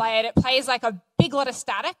when you play it, it plays like a big lot of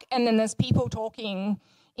static, and then there's people talking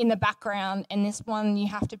in the background, and this one you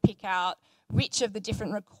have to pick out which of the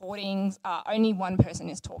different recordings only one person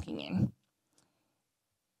is talking in.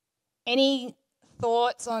 Any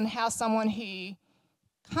thoughts on how someone who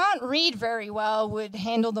can't read very well would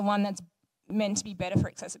handle the one that's meant to be better for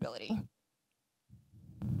accessibility?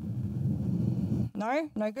 No?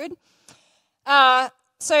 No good?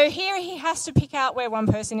 So here he has to pick out where one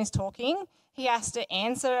person is talking. He has to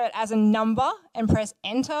answer it as a number and press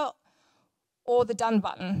enter or the done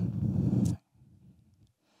button.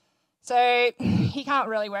 So he can't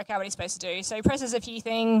really work out what he's supposed to do. So he presses a few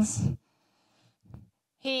things.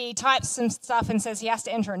 He types some stuff and says he has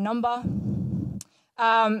to enter a number.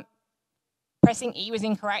 Pressing E was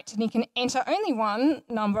incorrect, and he can enter only one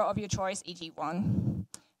number of your choice, e.g. 1.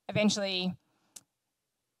 Eventually,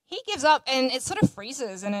 he gives up, and it sort of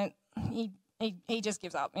freezes, and he just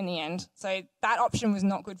gives up in the end. So that option was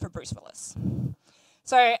not good for Bruce Willis.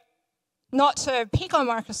 So not to pick on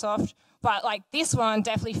Microsoft, but like this one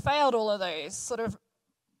definitely failed all of those. Sort of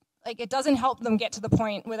like it doesn't help them get to the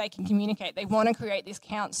point where they can communicate. They want to create this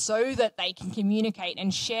account so that they can communicate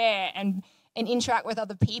and share and interact with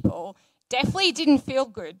other people. Definitely didn't feel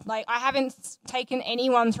good. Like I haven't taken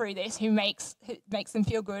anyone through this who makes them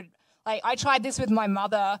feel good. Like I tried this with my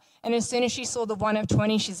mother, and as soon as she saw the 1 of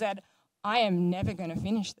 20, she said, I am never going to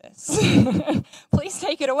finish this. Please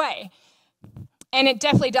take it away. And it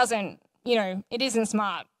definitely doesn't, it isn't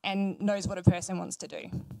smart and knows what a person wants to do.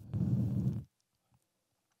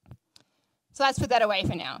 So let's put that away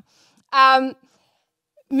for now.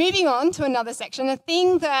 moving on to another section, a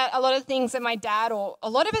lot of things that my dad or a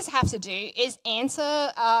lot of us have to do is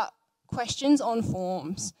answer questions on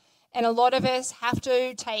forms. And a lot of us have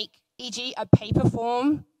to take, e.g., a paper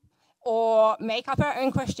form or make up our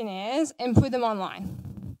own questionnaires and put them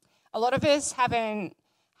online. A lot of us haven't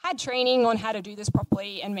had training on how to do this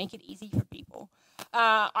properly and make it easy for people.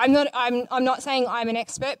 I'm not saying I'm an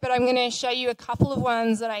expert, but I'm going to show you a couple of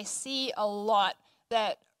ones that I see a lot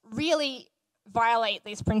that really violate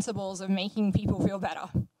these principles of making people feel better.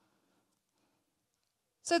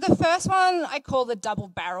 So the first one I call the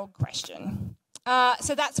double-barreled question.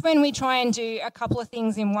 So that's when we try and do a couple of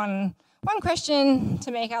things in one question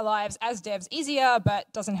to make our lives as devs easier,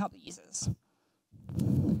 but doesn't help the users.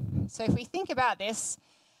 So if we think about this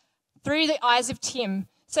through the eyes of Tim.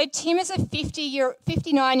 So Tim is a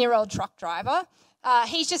 59-year-old truck driver.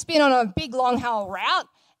 He's just been on a big long-haul route,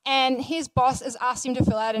 and his boss has asked him to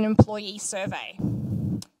fill out an employee survey.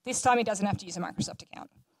 This time he doesn't have to use a Microsoft account.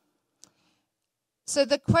 So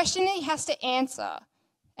the question he has to answer,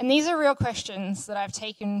 and these are real questions that I've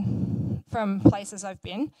taken from places I've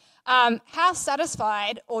been, how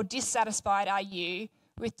satisfied or dissatisfied are you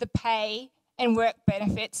with the pay and work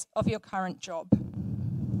benefits of your current job?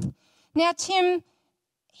 Now, Tim,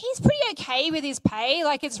 he's pretty okay with his pay,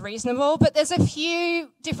 like it's reasonable, but there's a few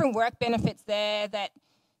different work benefits there that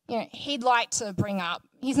he'd like to bring up.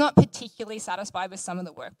 He's not particularly satisfied with some of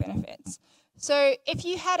the work benefits. So if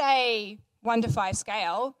you had a 1 to 5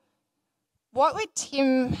 scale, what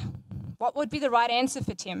would be the right answer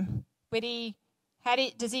for Tim?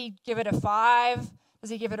 Does he give it a 5? Does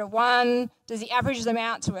he give it a 1? Does he average them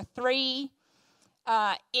out to a 3?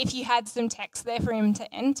 If you had some text there for him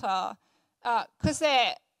to enter, because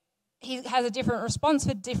he has a different response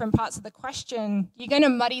for different parts of the question, you're going to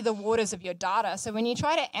muddy the waters of your data. So when you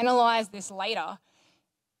try to analyze this later,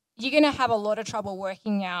 you're going to have a lot of trouble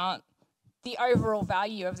working out the overall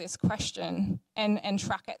value of this question and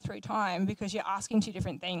track it through time because you're asking two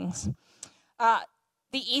different things.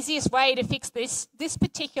 The easiest way to fix this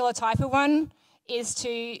particular type of one is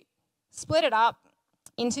to split it up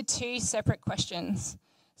into 2 separate questions.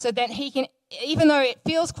 So that he can, even though it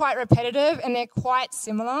feels quite repetitive and they're quite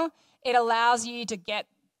similar, it allows you to get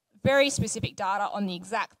very specific data on the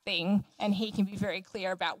exact thing, and he can be very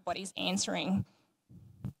clear about what he's answering.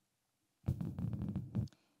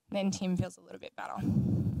 Then Tim feels a little bit better.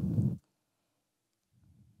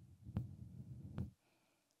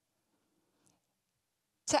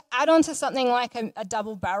 To add on to something like a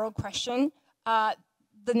double-barrel question,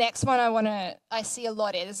 the next one I see a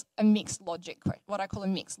lot is a mixed logic, what I call a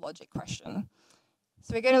mixed logic question.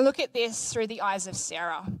 So we're going to look at this through the eyes of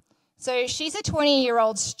Sarah. So she's a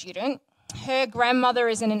 20-year-old student. Her grandmother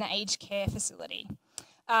is in an aged care facility.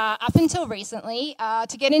 Up until recently,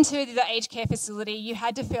 to get into the aged care facility, you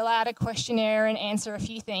had to fill out a questionnaire and answer a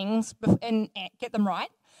few things and get them right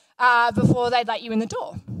before they'd let you in the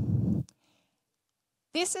door.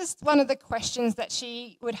 This is one of the questions that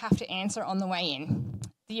she would have to answer on the way in,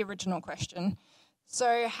 the original question.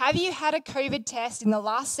 So, have you had a COVID test in the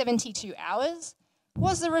last 72 hours?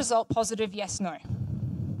 Was the result positive, yes, no?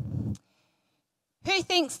 Who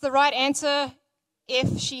thinks the right answer,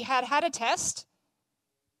 if she had had a test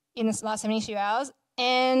in the last 72 hours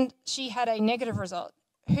and she had a negative result,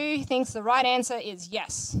 who thinks the right answer is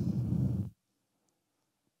yes?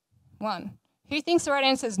 1. Who thinks the right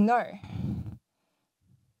answer is no?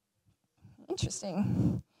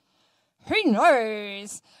 Interesting. Who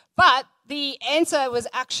knows? But the answer was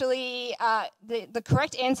actually, the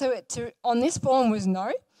correct answer on this form was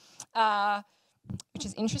no, which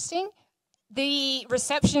is interesting. The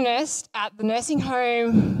receptionist at the nursing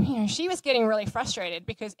home, she was getting really frustrated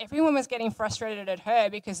because everyone was getting frustrated at her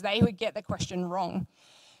because they would get the question wrong.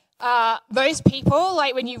 Those people,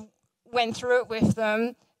 like when you went through it with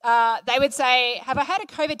them, they would say, have I had a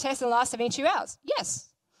COVID test in the last 72 hours? Yes.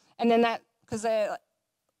 And then because they're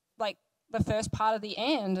like the first part of the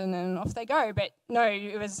and then off they go. But no,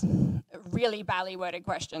 it was a really badly worded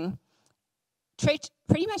question. Treat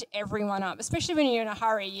pretty much everyone up, especially when you're in a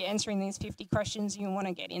hurry, you're answering these 50 questions, you want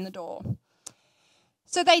to get in the door.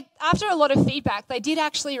 So after a lot of feedback, they did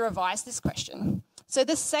actually revise this question. So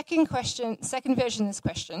the second version of this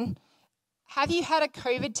question, have you had a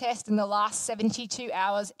COVID test in the last 72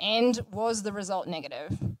 hours and was the result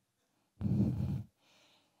negative?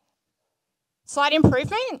 Slight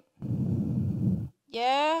improvement?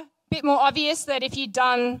 Yeah, a bit more obvious that if you'd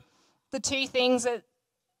done the 2 things that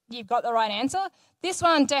you've got the right answer. This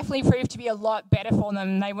one definitely proved to be a lot better for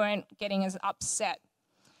them. They weren't getting as upset.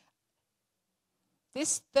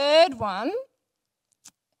 This third one,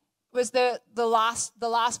 was the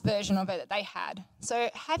last version of it that they had. So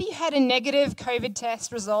have you had a negative COVID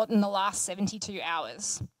test result in the last 72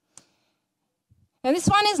 hours? Now this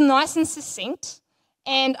one is nice and succinct,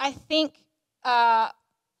 and I think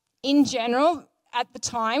in general at the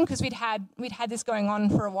time, because we'd had this going on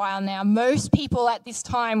for a while now, most people at this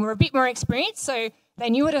time were a bit more experienced, so they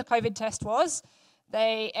knew what a COVID test was.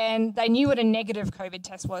 They knew what a negative COVID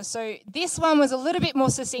test was. So this one was a little bit more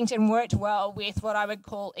succinct and worked well with what I would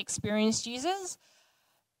call experienced users.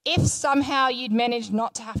 If somehow you'd managed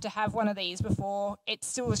not to have one of these before, it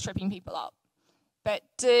still was tripping people up. But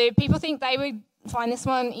do people think they would find this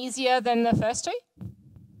one easier than the first two?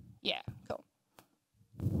 Yeah, cool.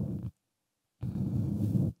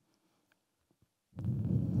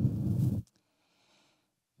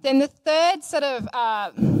 Then the third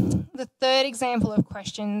example of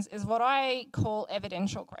questions is what I call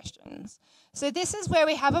evidential questions. So this is where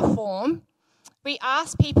we have a form. We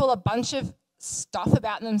ask people a bunch of stuff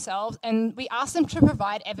about themselves, and we ask them to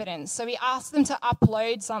provide evidence. So we ask them to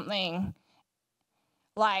upload something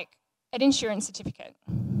like an insurance certificate,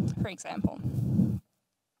 for example.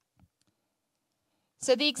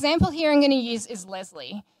 So the example here I'm going to use is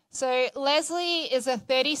Leslie. So Leslie is a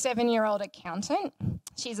 37-year-old accountant.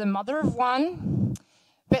 She's a mother of one,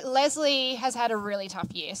 but Leslie has had a really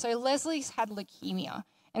tough year. So Leslie's had leukemia,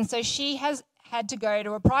 and so she has had to go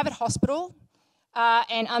to a private hospital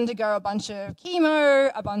and undergo a bunch of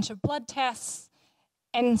chemo, a bunch of blood tests,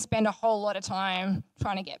 and spend a whole lot of time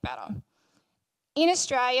trying to get better. In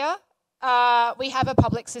Australia, we have a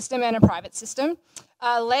public system and a private system.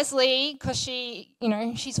 Leslie, because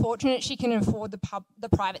she's fortunate, she can afford the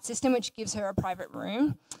private system, which gives her a private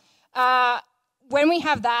room. When we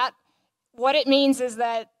have that, what it means is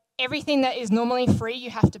that everything that is normally free you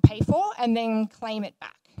have to pay for and then claim it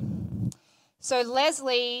back. So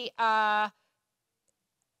Leslie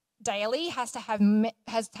daily has to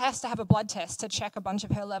have a blood test to check a bunch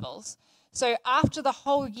of her levels. So after the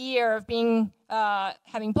whole year of being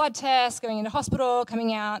having blood tests, going into hospital,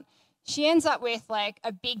 coming out, she ends up with like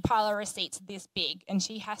a big pile of receipts this big, and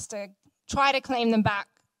she has to try to claim them back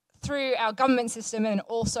through our government system and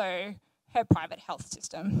also her private health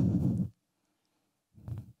system.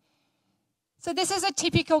 So this is a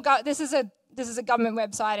typical this is a government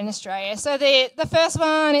website in Australia. So the first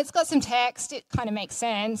one, it's got some text. It kind of makes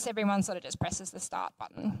sense. Everyone sort of just presses the start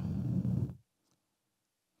button.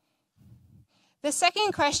 The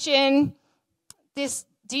second question,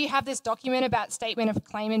 do you have this document about statement of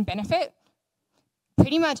claim and benefit?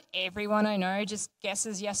 Pretty much everyone I know just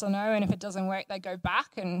guesses yes or no, and if it doesn't work, they go back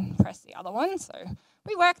and press the other one. So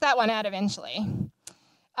we work that one out eventually.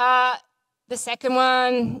 The second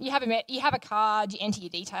one, you have a card, you enter your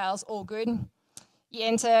details, all good. You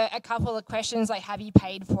enter a couple of questions like, have you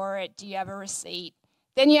paid for it? Do you have a receipt?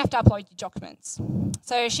 Then you have to upload your documents.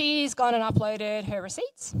 So she's gone and uploaded her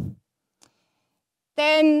receipts.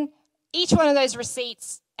 Then each one of those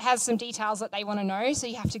receipts has some details that they want to know, so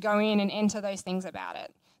you have to go in and enter those things about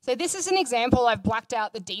it. So this is an example. I've blacked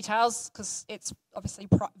out the details because it's obviously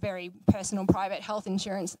very personal, private health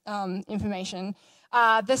insurance information.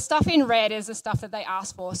 The stuff in red is the stuff that they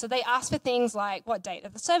ask for. So they ask for things like what date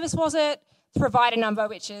of the service was it, the provider number,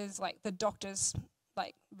 which is like the doctor's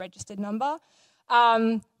like registered number,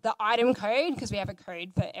 the item code, because we have a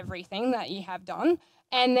code for everything that you have done,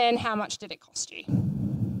 and then how much did it cost you.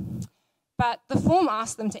 But the form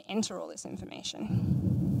asks them to enter all this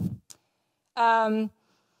information.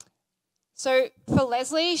 So for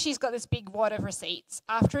Leslie, she's got this big wad of receipts.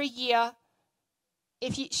 After a year,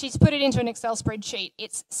 she's put it into an Excel spreadsheet,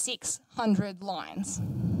 it's 600 lines.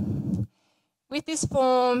 With this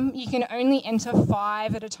form, you can only enter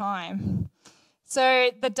 5 at a time. So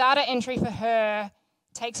the data entry for her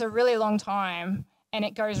takes a really long time, and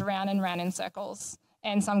it goes round and round in circles,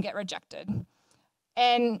 and some get rejected.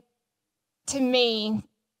 And to me,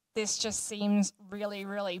 this just seems really,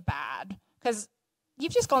 really bad, because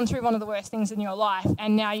you've just gone through one of the worst things in your life,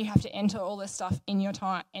 and now you have to enter all this stuff in your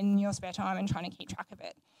spare time and trying to keep track of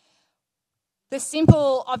it. The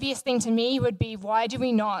simple, obvious thing to me would be, why do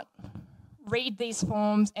we not read these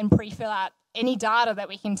forms and pre-fill out any data that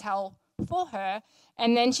we can tell for her,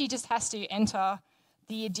 and then she just has to enter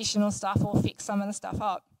the additional stuff or fix some of the stuff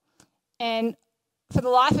up. And for the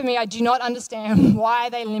life of me, I do not understand why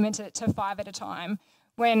they limit it to 5 at a time.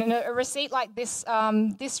 When a receipt like this,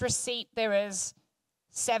 this receipt, there was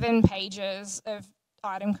 7 pages of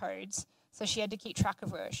item codes, so she had to keep track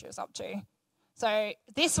of where she was up to. So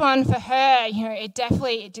this one for her, it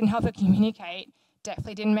didn't help her communicate,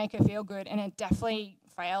 definitely didn't make her feel good, and it definitely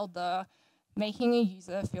failed the making a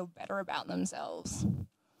user feel better about themselves.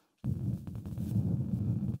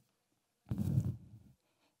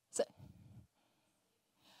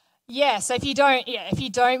 Yeah, so if you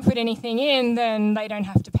don't put anything in, then they don't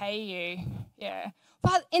have to pay you. Yeah.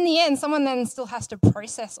 But in the end, someone then still has to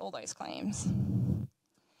process all those claims.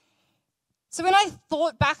 So when I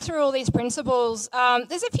thought back through all these principles,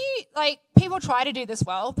 there's a few, people try to do this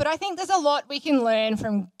well, but I think there's a lot we can learn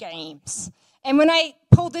from games. And when I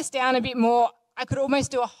pulled this down a bit more, I could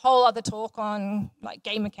almost do a whole other talk on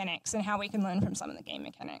game mechanics and how we can learn from some of the game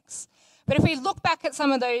mechanics. But if we look back at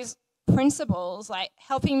some of those principles, like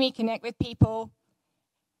helping me connect with people,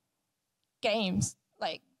 games,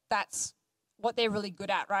 that's what they're really good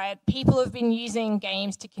at, right? People have been using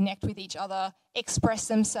games to connect with each other, express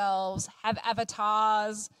themselves, have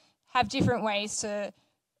avatars, have different ways to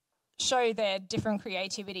show their different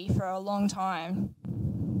creativity for a long time.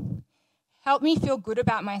 Help me feel good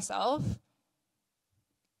about myself.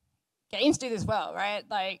 Games do this well, right?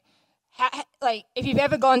 If you've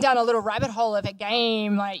ever gone down a little rabbit hole of a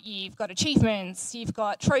game, you've got achievements, you've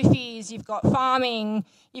got trophies, you've got farming,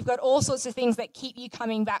 you've got all sorts of things that keep you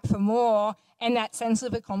coming back for more and that sense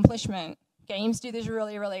of accomplishment. Games do this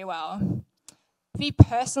really, really well. Be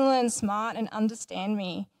personal and smart and understand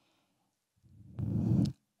me.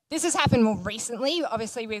 This has happened more recently.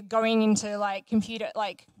 Obviously, we're going into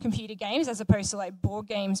computer games as opposed to board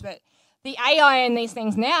games, but the AI in these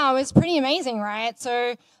things now is pretty amazing, right?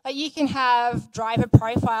 So you can have driver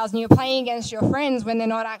profiles and you're playing against your friends when they're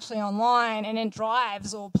not actually online, and it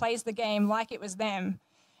drives or plays the game like it was them,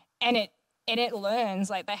 and it learns.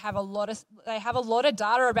 They have a lot of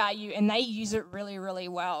data about you, and they use it really, really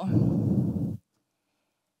well.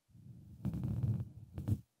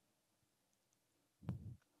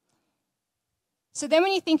 So then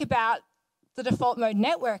when you think about the default mode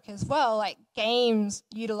network as well, games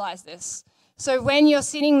utilize this. So when you're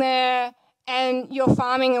sitting there and you're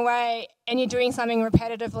farming away and you're doing something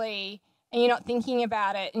repetitively and you're not thinking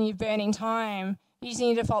about it and you're burning time using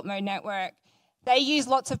your default mode network, they use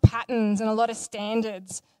lots of patterns and a lot of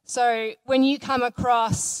standards. So when you come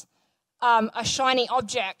across a shiny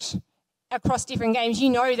object across different games,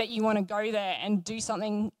 you know that you want to go there and do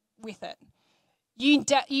something with it.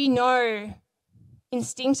 You know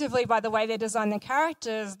instinctively by the way they design the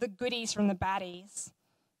characters, the goodies from the baddies.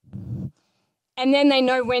 And then they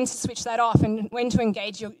know when to switch that off and when to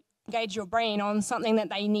engage your brain on something that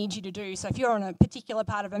they need you to do. So if you're on a particular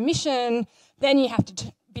part of a mission, then you have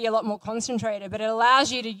to be a lot more concentrated, but it allows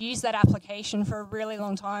you to use that application for a really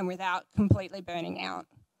long time without completely burning out.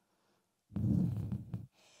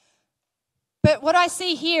 But what I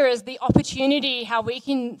see here is the opportunity, how we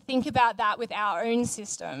can think about that with our own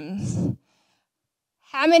systems.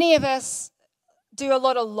 How many of us do a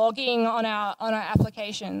lot of logging on our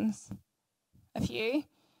applications? A few.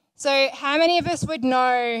 So how many of us would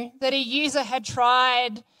know that a user had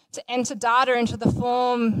tried to enter data into the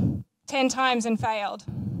form 10 times and failed?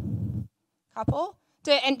 Couple?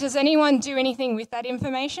 And does anyone do anything with that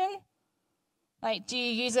information? Do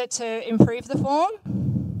you use it to improve the form?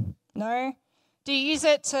 No. Do you use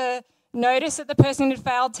it to notice that the person had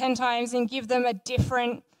failed 10 times and give them a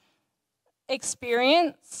different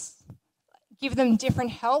experience, give them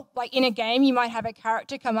different help? In a game, you might have a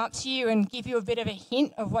character come up to you and give you a bit of a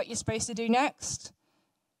hint of what you're supposed to do next.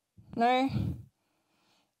 No?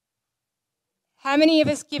 How many of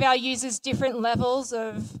us give our users different levels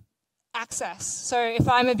of access? So if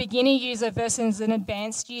I'm a beginner user versus an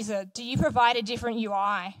advanced user, do you provide a different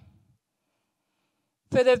UI?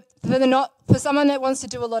 For someone that wants to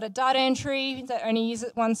do a lot of data entry, that only use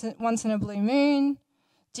it once in a blue moon,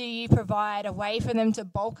 do you provide a way for them to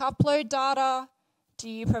bulk upload data? Do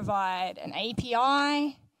you provide an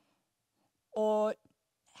API? Or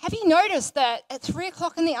have you noticed that at 3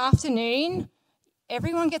 o'clock in the afternoon,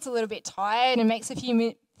 everyone gets a little bit tired and makes a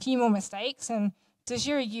few more mistakes? And does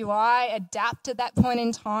your UI adapt at that point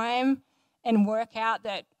in time and work out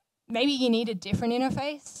that maybe you need a different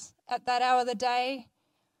interface at that hour of the day?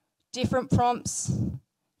 Different prompts,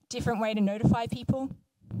 different way to notify people?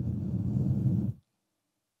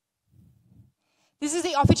 This is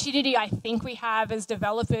the opportunity I think we have as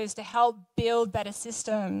developers to help build better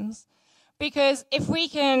systems. Because if we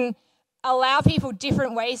can allow people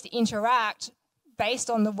different ways to interact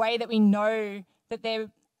based on the way that we know that they're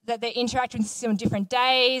interacting with the system on different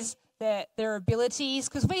days, their abilities,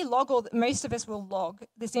 because we most of us will log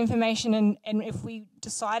this information, and if we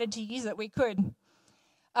decided to use it, we could.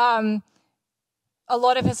 A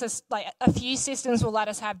lot of us, a few systems will let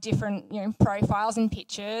us have different profiles and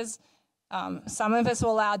pictures. Some of us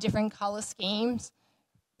will allow different color schemes,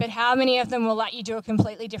 but how many of them will let you do a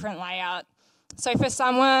completely different layout? So for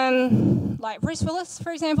someone like Bruce Willis,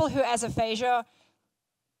 for example, who has aphasia,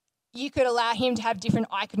 you could allow him to have different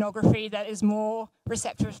iconography that is more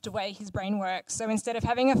receptive to the way his brain works. So instead of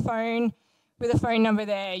having a phone with a phone number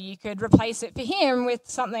there, you could replace it for him with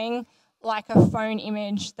something like a phone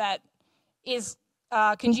image that is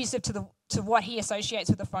conducive to what he associates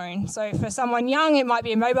with a phone. So for someone young, it might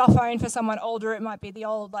be a mobile phone. For someone older, it might be the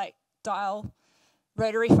old like dial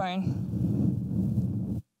rotary phone.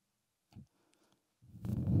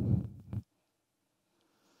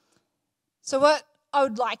 So what I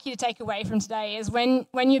would like you to take away from today is when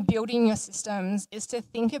you're building your systems is to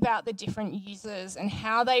think about the different users and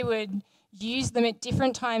how they would use them at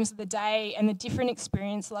different times of the day and the different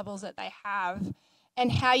experience levels that they have, and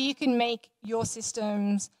how you can make your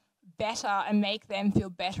systems better and make them feel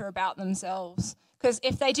better about themselves. Because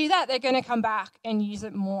if they do that, they're going to come back and use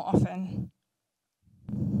it more often.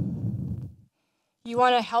 You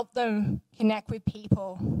want to help them connect with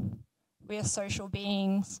people. We are social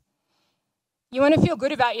beings. You want to feel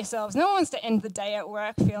good about yourselves. No one wants to end the day at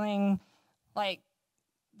work feeling like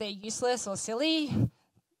they're useless or silly.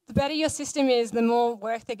 The better your system is, the more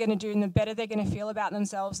work they're going to do and the better they're going to feel about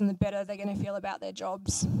themselves and the better they're going to feel about their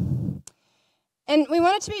jobs. And we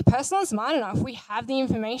want it to be personal and smart enough. We have the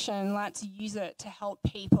information, like to use it to help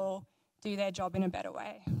people do their job in a better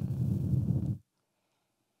way.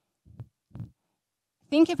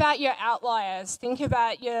 Think about your outliers. Think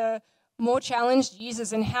about your more challenged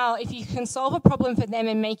users and how if you can solve a problem for them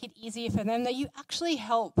and make it easier for them, that you actually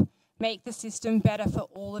help make the system better for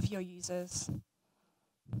all of your users.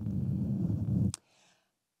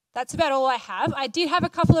 That's about all I have. I did have a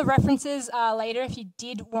couple of references later if you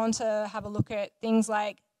did want to have a look at things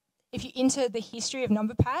like if you enter the history of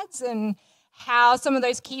number pads and how some of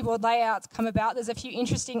those keyboard layouts come about. There's a few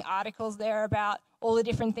interesting articles there about all the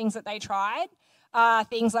different things that they tried.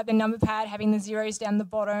 Things like the number pad having the zeros down the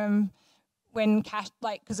bottom when cash,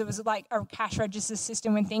 because it was like a cash register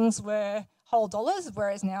system when things were whole dollars,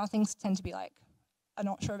 whereas now things tend to be like, I'm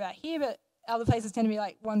not sure about here, but other places tend to be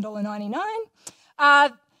like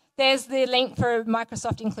 $1.99. There's the link for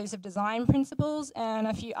Microsoft Inclusive Design Principles and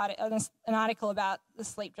an article about the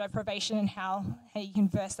sleep deprivation and how you can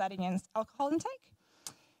verse that against alcohol intake,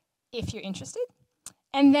 if you're interested.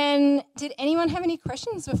 And then, did anyone have any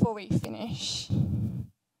questions before we finish?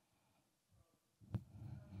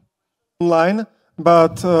 Online,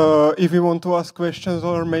 but if you want to ask questions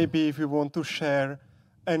or maybe if you want to share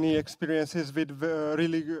any experiences with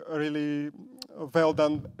really well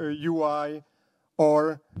done UI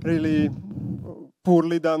or really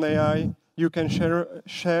poorly done AI, you can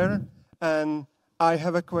share. And I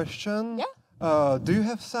have a question. Yeah. Do you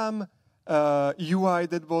have some UI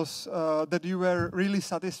that was that you were really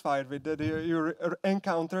satisfied with, that you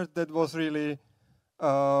encountered that was really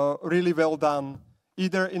really well done,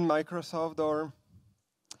 either in Microsoft or?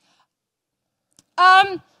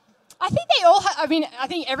 I think they all. I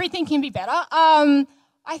think everything can be better.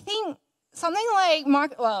 I think something like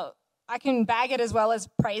I can bag it as well as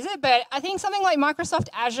praise it, but I think something like Microsoft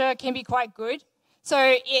Azure can be quite good. So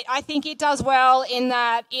I think it does well in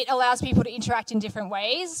that it allows people to interact in different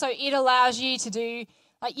ways. So it allows you to do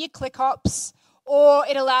like your ClickOps, or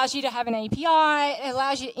it allows you to have an API. It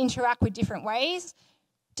allows you to interact with different ways.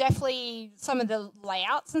 Definitely some of the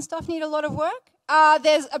layouts and stuff need a lot of work.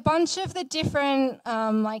 There's a bunch of the different,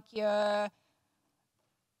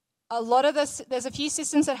 there's a few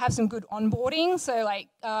systems that have some good onboarding. So like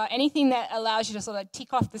anything that allows you to sort of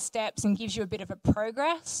tick off the steps and gives you a bit of a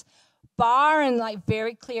progress bar and like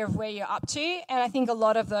very clear of where you're up to. And I think a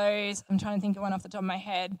lot of those, I'm trying to think of one off the top of my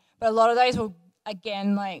head, but a lot of those will,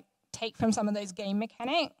 again, like take from some of those game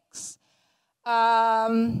mechanics.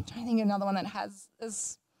 I'm trying to think of another one that has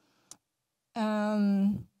this.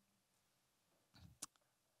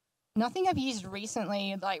 Nothing I've used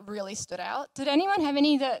recently like really stood out. Did anyone have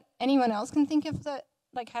any that anyone else can think of that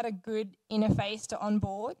like had a good interface to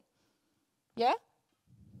onboard? Yeah?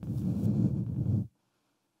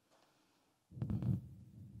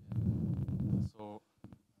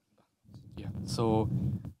 So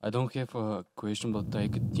I don't have a question, but I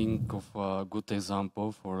could think of a good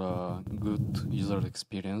example for a good user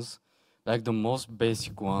experience. Like the most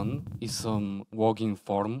basic one is some login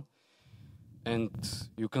form, and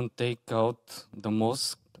you can take out the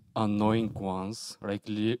most annoying ones, like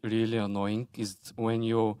really annoying, is when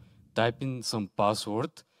you type in some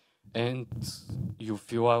password and you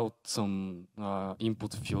fill out some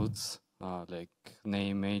input fields, like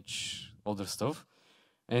name, age, other stuff,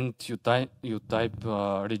 and you type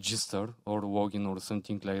register or login or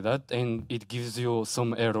something like that, and it gives you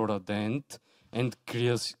some error at the end and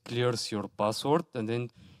clears your password, and then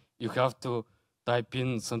you have to type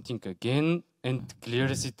in something again and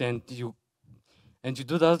clears it, and And you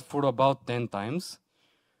do that for about 10 times.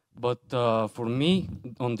 But for me,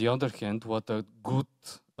 on the other hand, what a good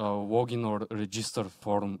login or register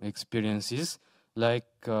form experience is,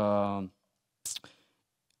 like on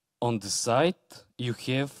the site, you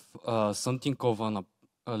have something of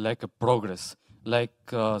like a progress,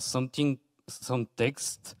 like some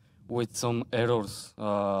text with some errors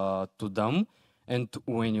to them. And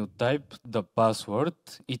when you type the password,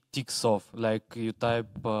 it ticks off. Like you type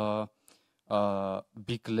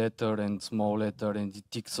big letter and small letter, and it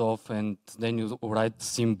ticks off, and then you write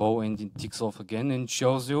symbol, and it ticks off again, and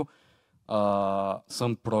shows you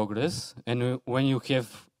some progress. And when you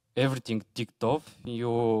have everything ticked off,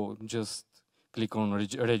 you just click on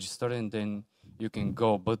register, and then you can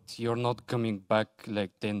go. But you're not coming back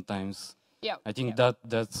like 10 times. Yeah. I think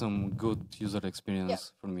that's some good user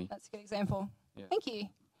experience for me. That's a good example. Yeah. Thank you.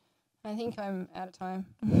 I think I'm out of time.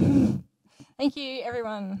 Thank you,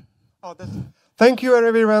 everyone. Thank you,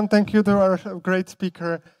 everyone. Thank you to our great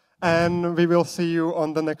speaker. And we will see you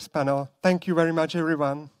on the next panel. Thank you very much,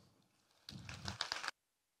 everyone.